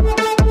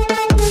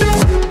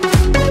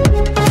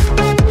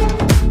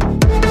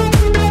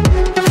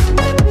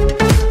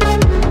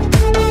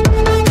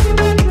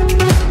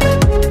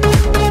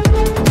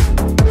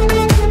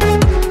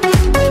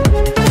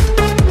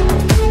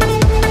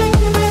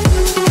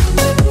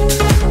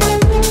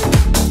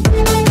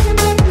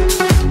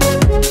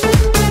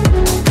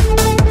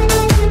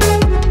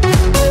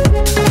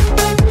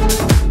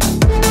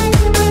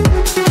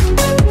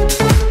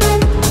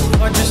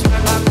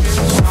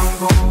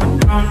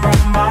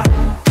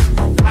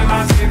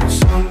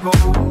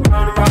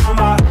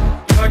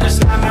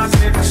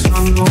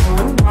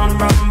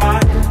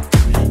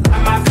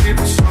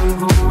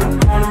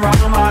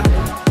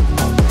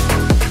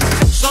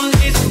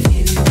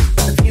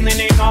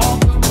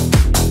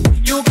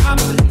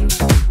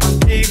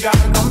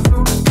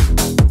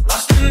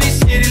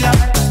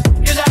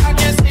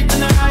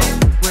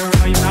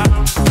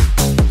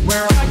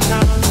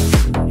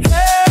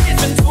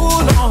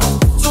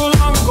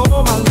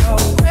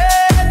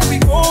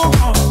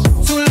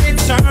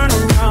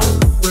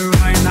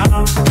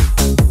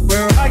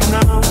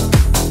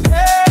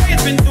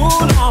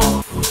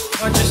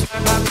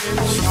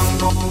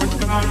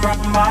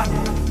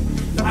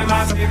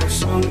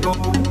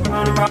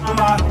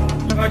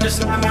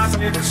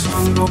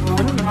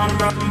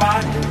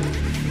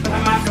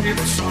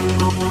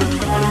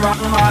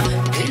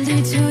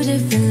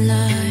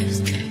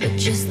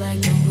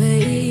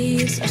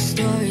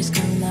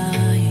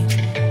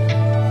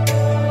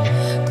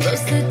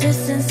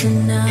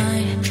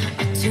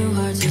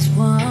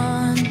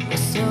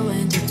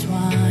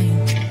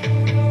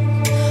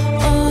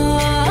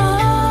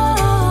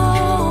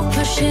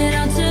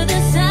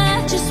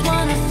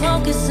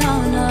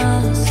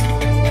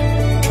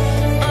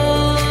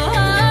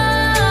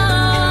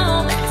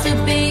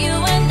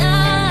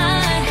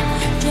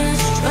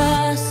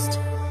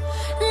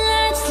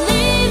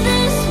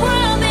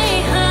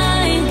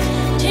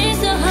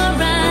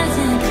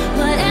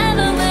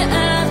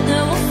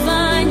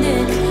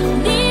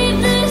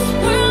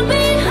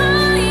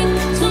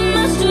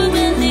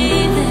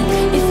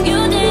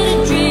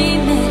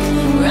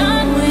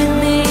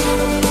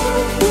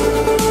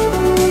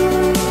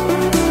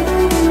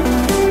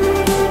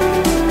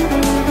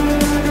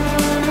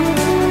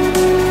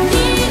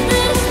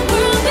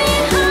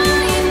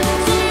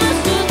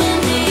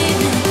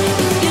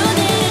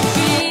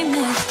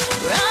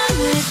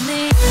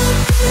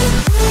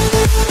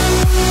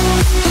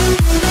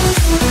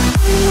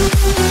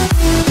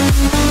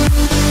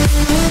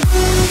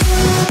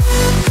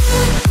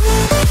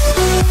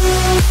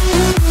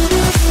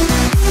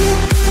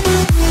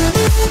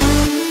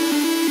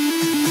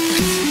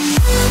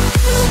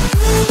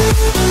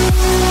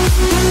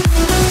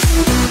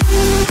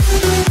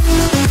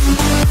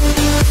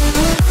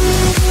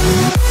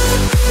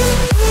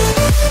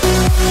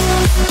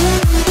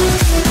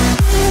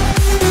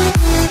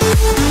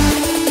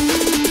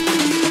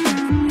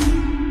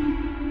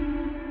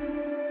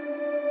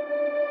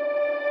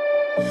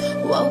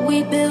 What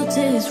we built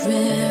is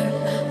rare.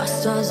 Our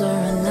stars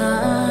are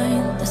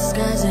aligned, the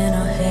sky's in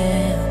our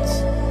hands.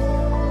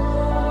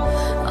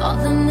 All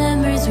the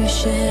memories we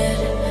shared,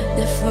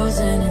 they're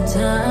frozen in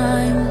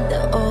time.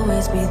 They'll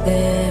always be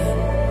there.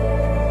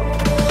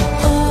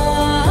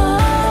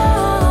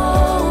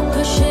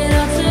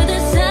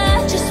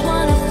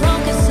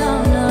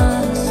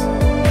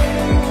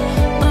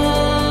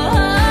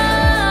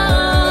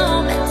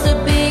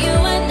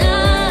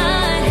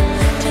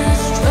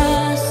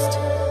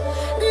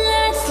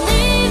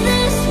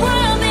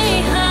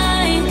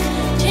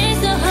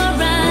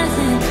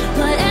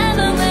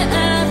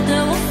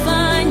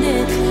 Find it.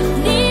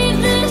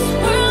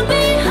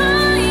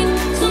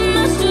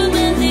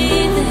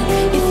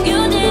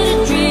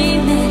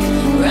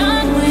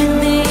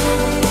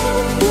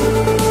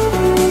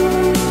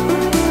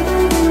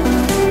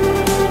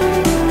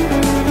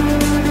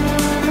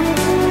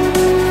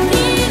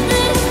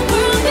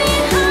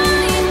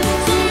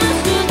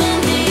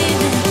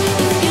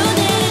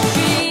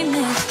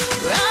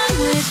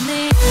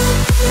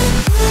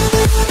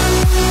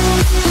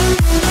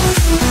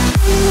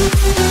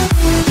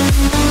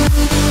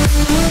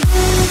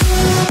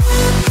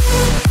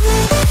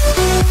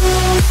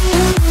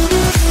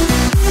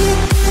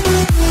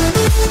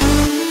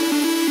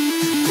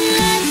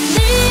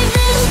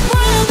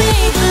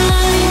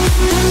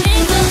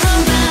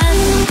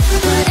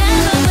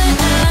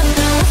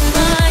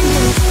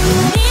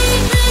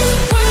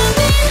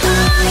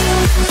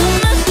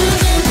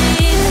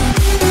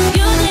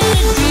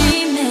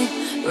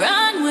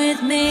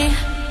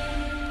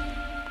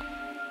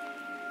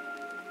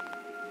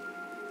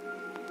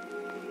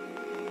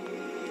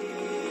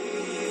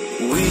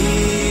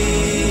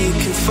 We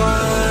can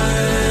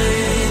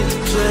find a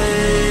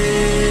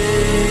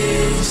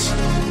place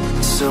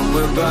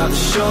somewhere by the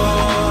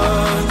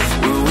shore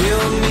where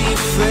we'll meet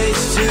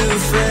face to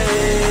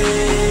face.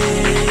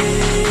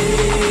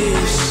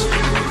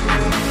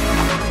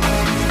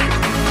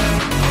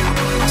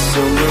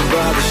 Somewhere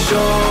by the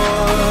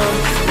shore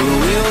where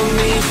we'll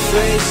meet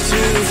face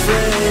to face.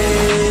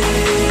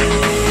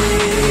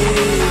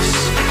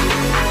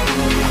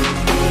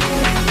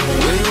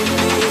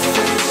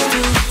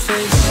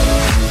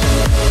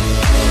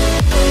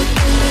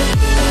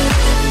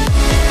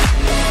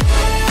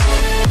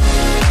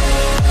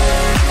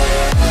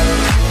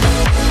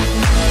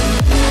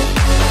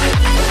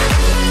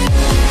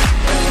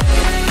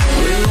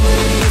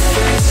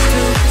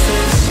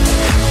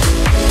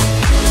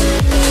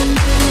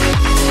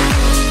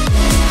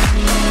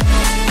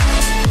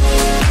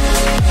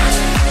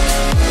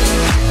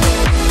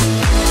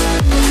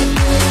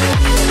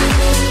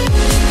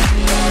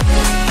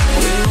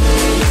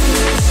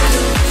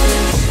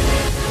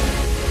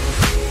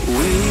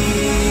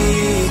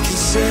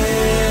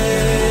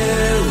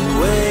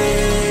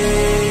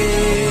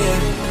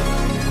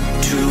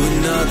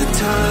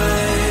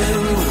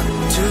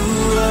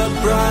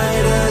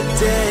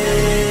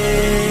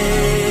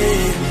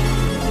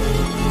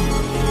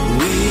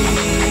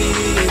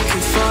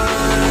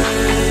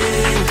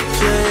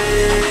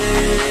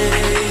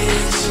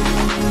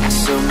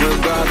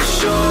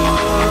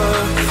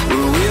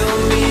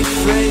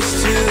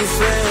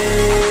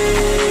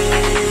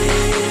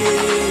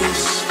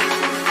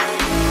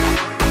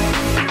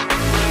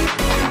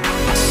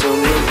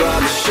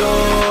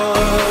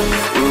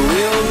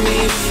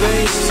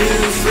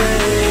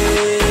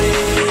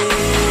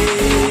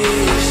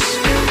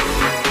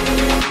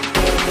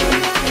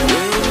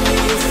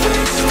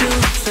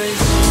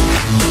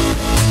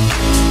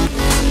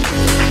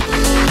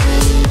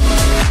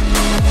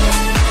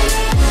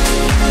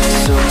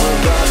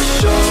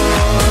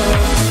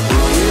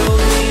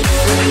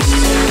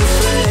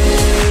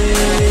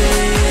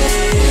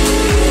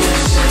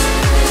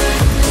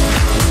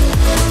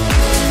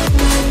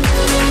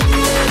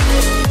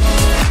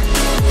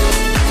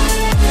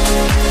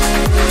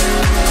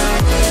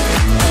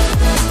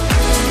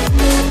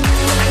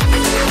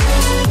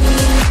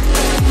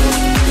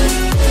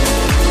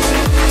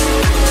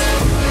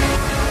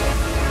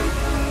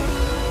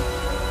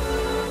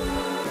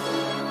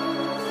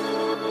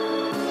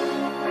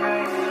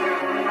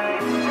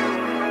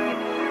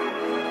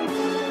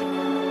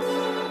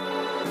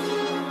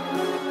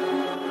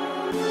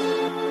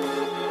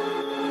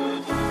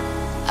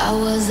 I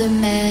was a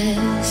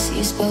mess,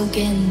 you spoke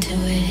into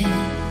it.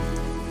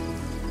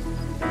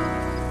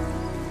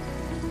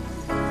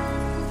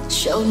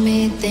 Showed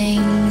me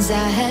things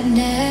I had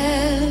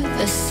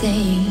never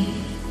seen.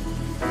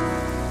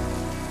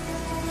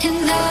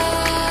 And I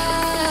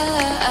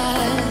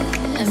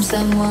am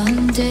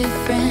someone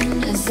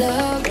different as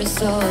a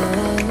result.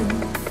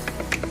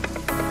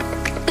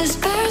 This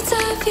part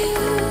of you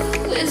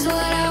is what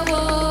I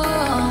want.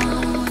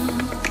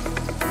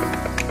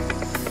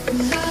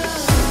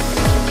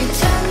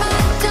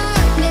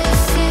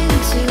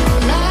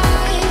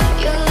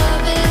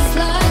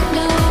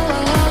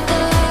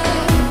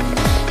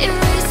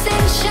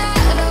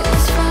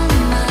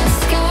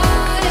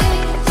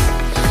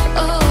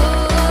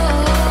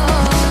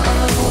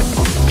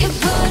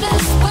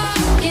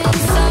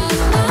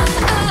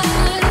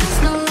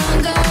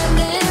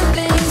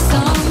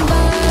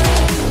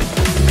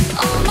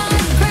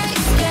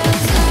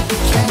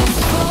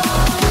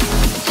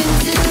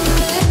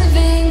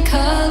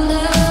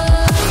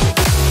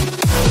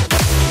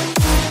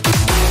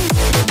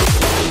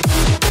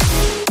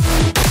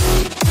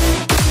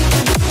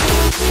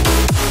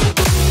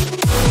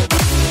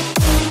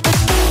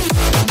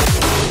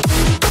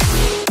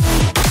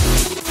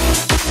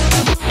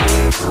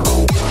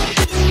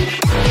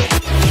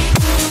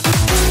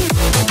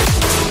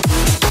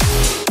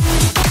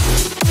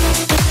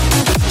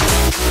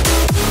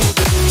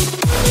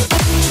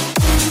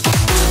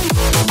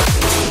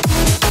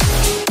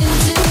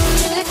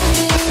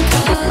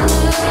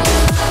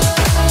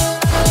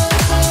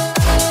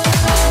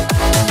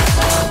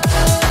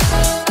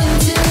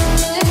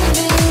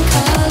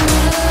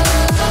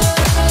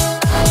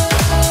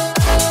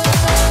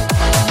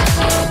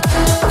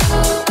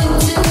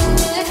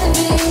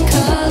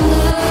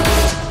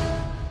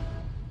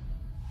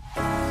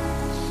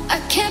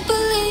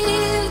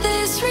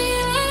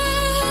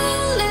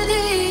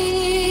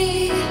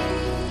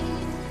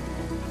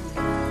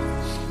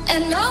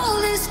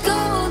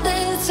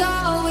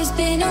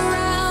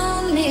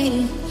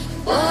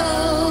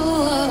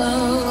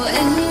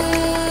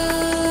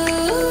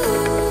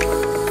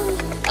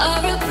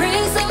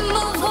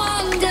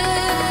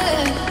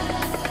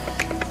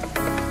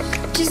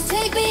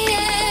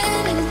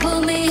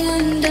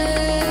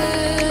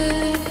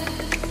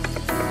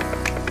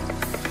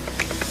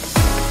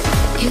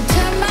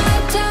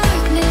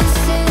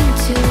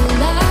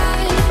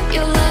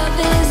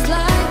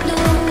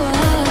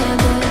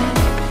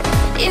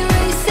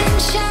 Erasing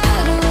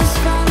shadows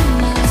from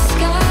my skin.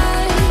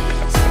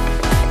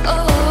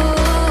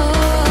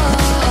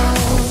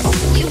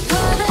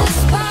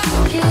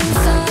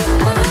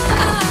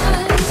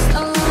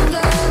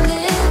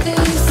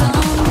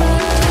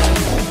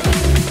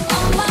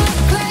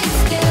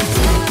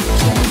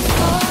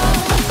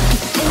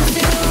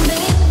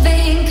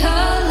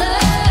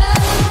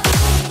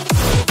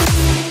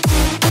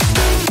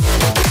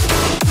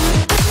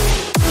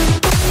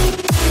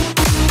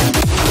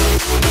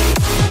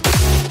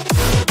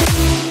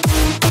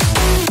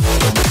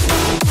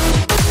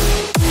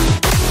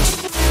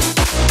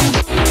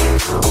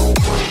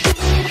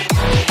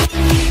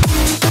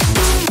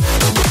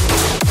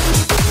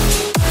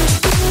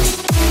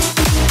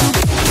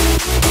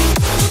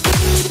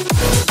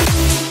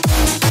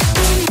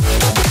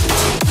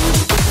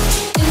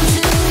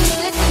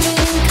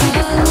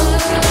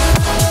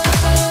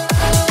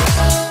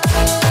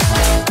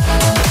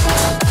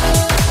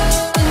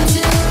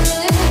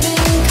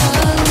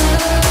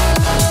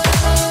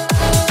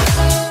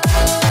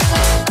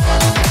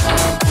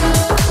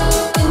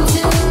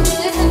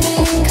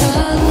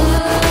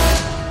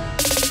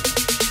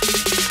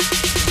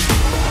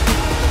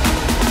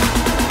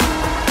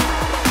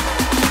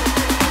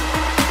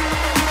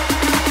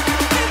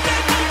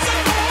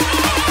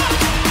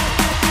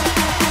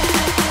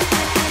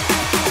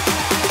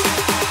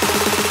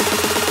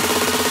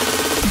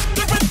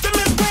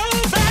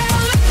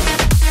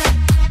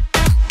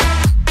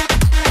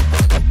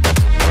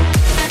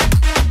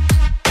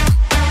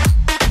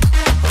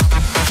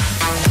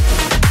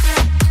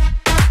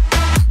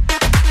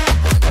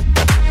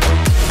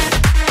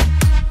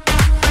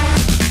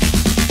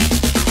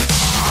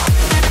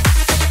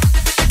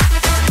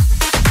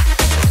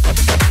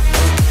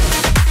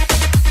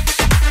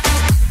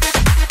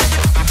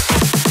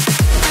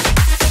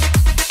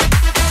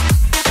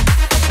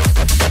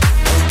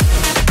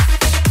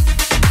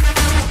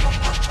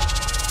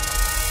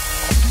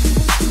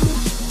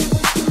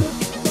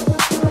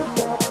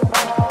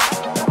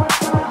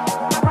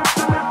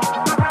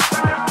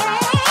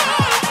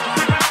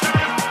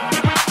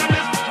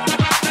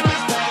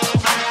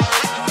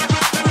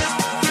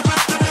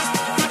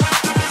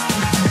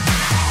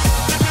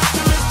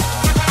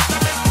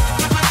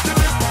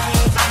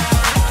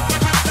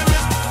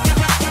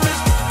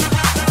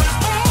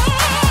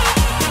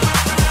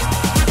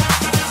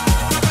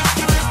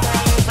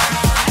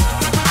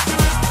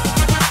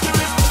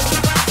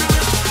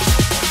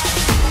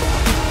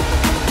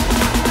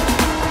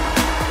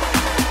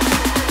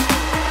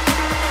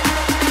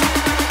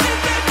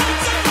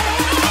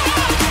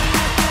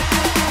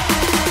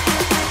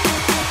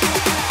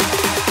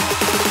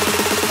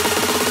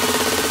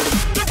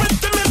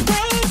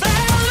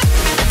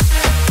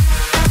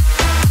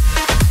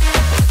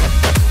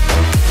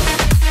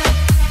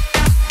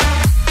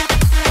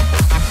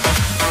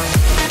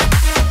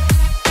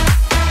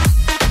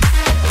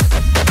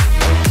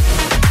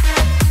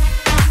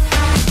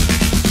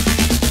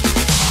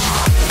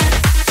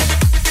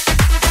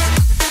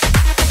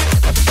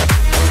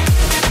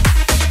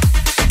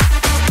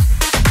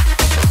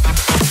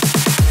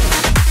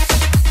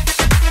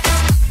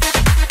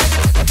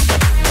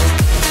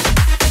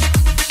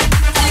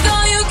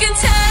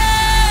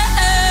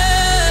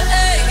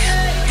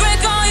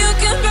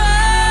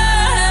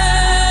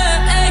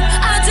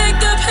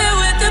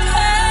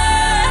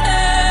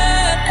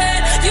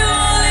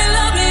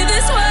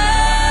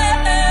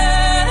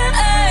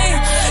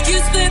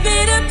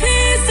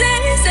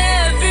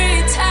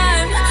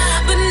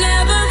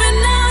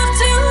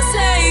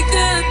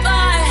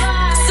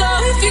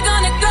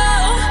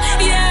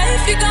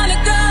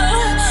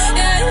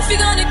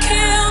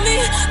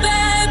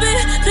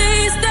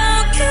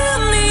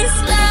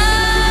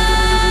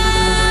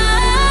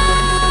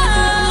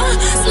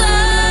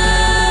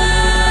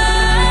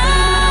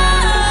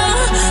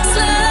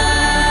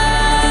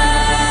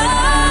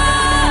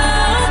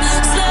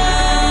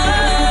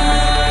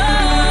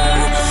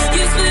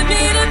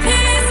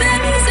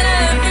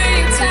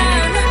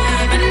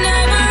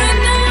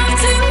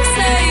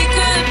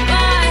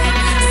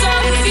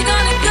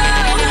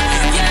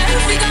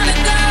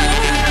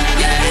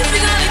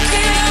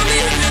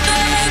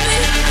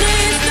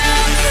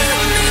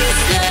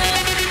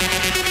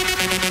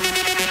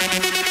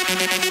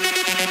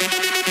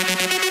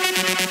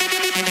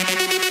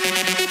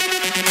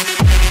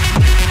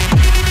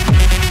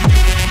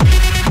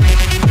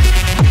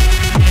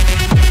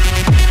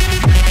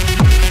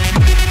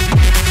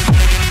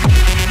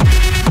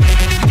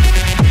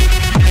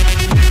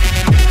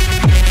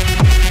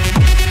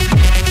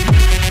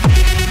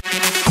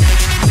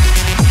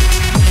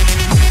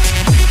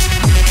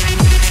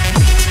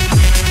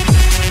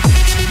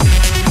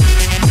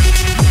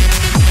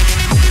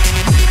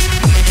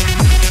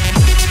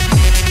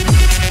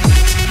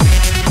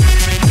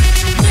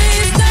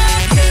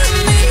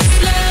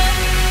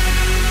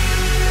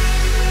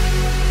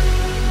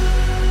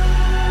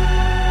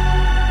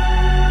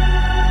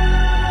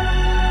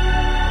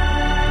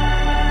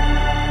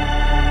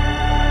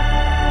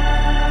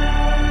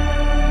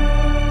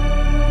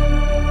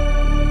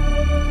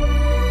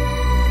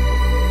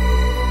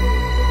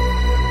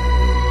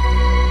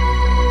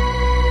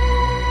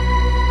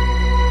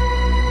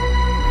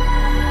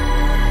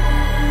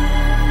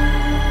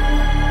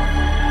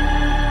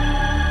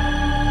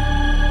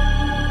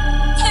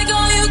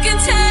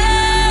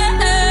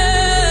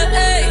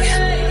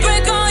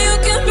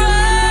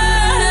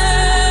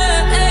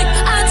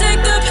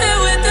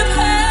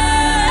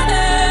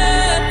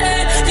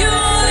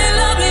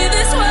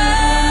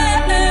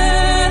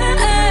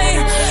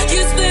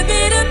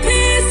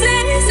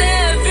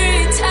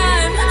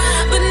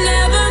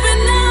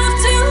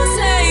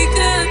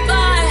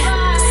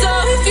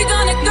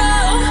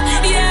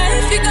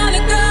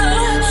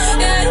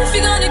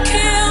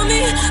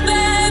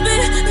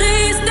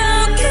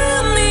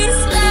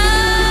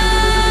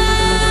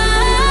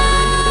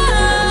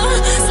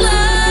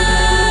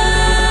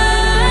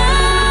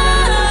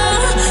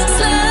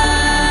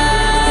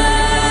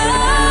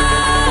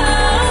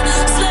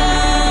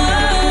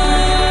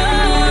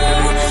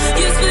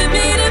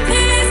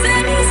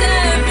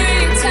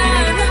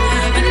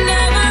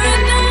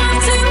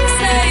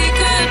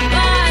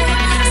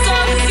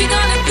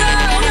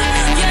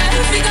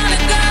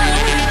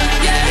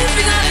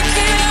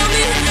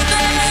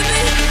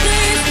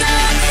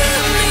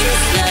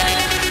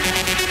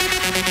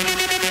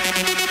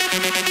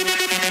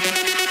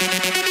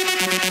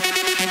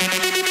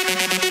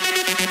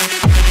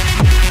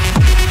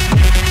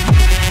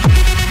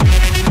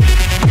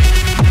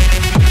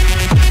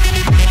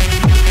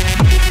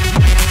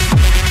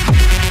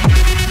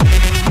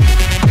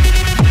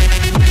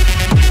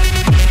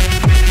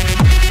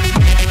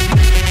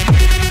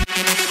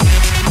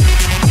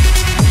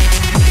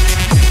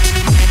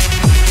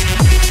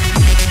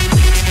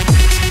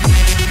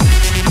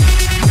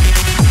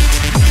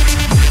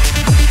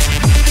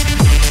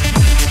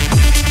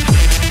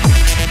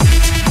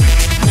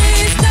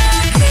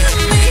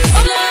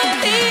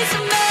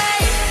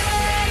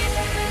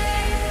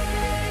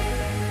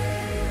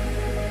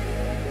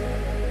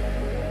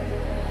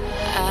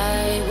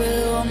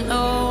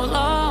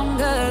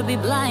 be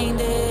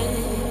blinded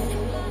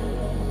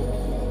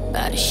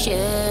by the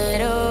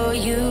shadow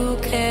you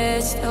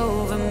cast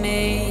over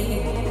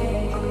me.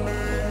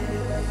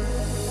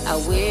 I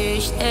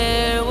wish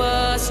there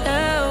was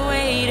a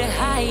way to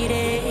hide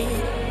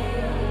it.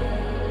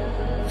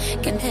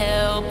 Can't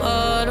help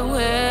but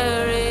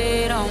wear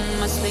it on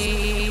my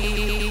sleeve.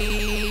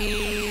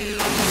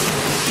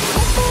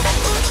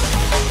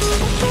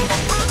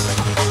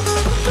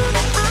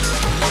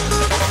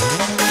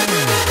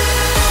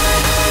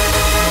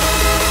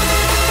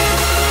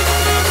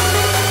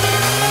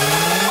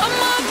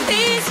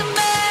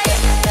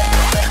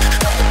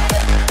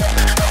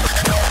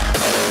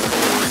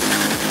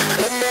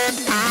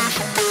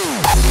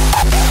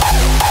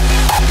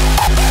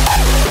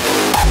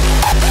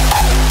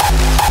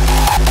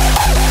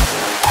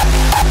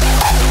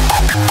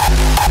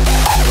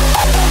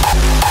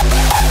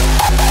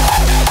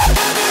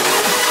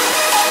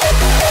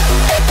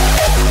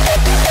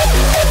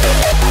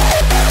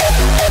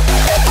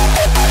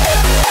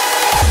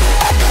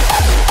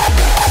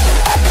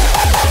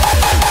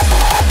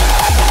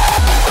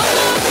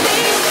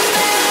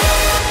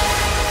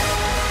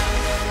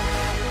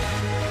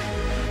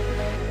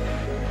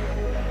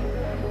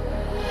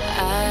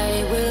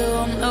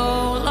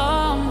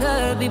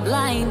 Be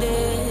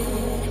blinded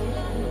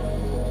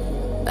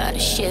by the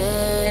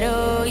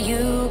shadow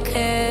you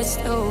cast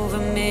over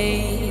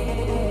me.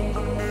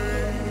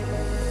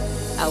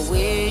 I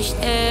wish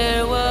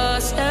there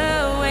was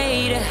a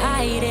way to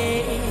hide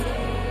it.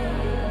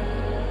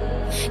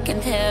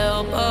 Can't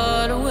help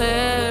but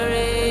wear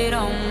it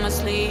on my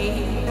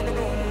sleeve.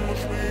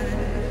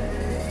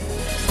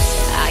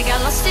 I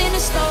got lost in a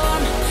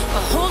storm,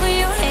 but holding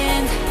your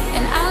hand,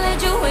 and I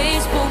let your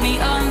waves pull me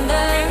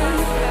under.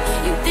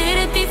 You did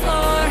it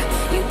before,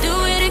 you do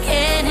it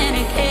again and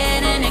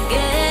again and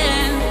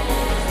again.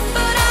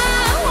 But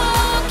I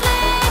won't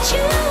let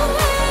you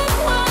have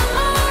one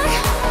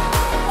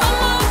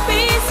more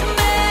piece of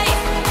me.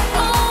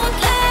 Won't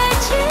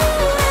let you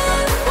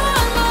have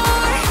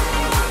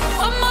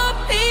one more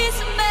piece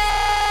of me.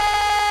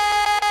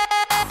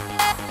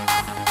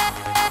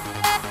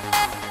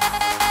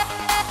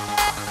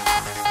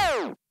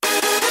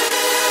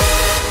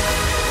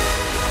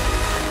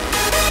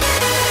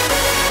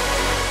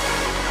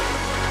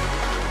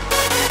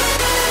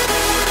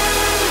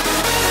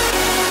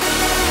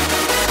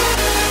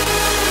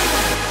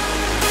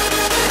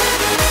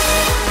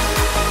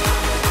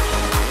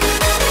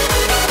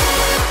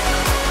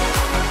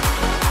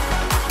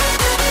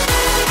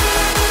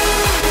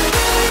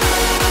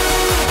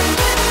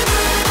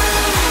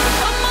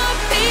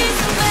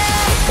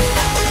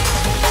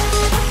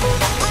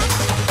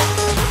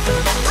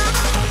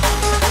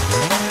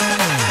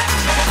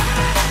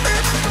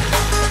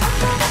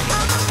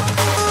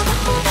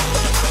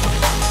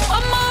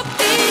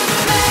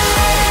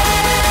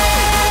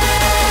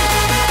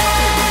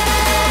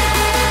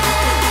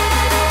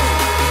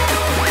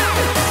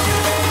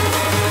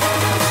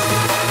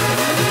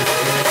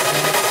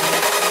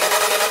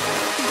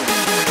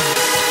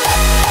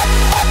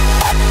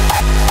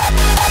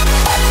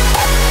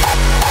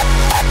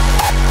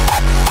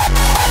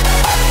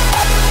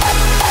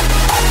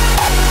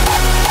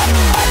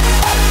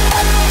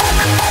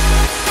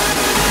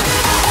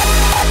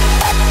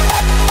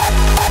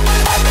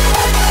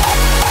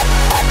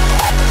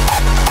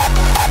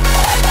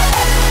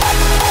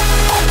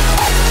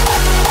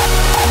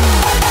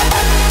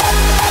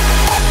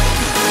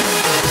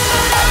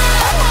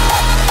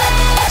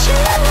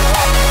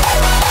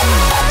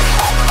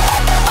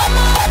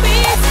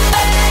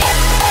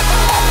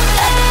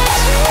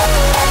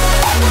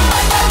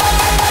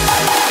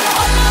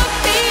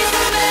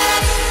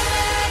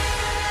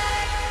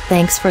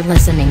 Thanks for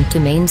listening to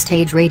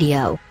Mainstage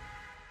Radio.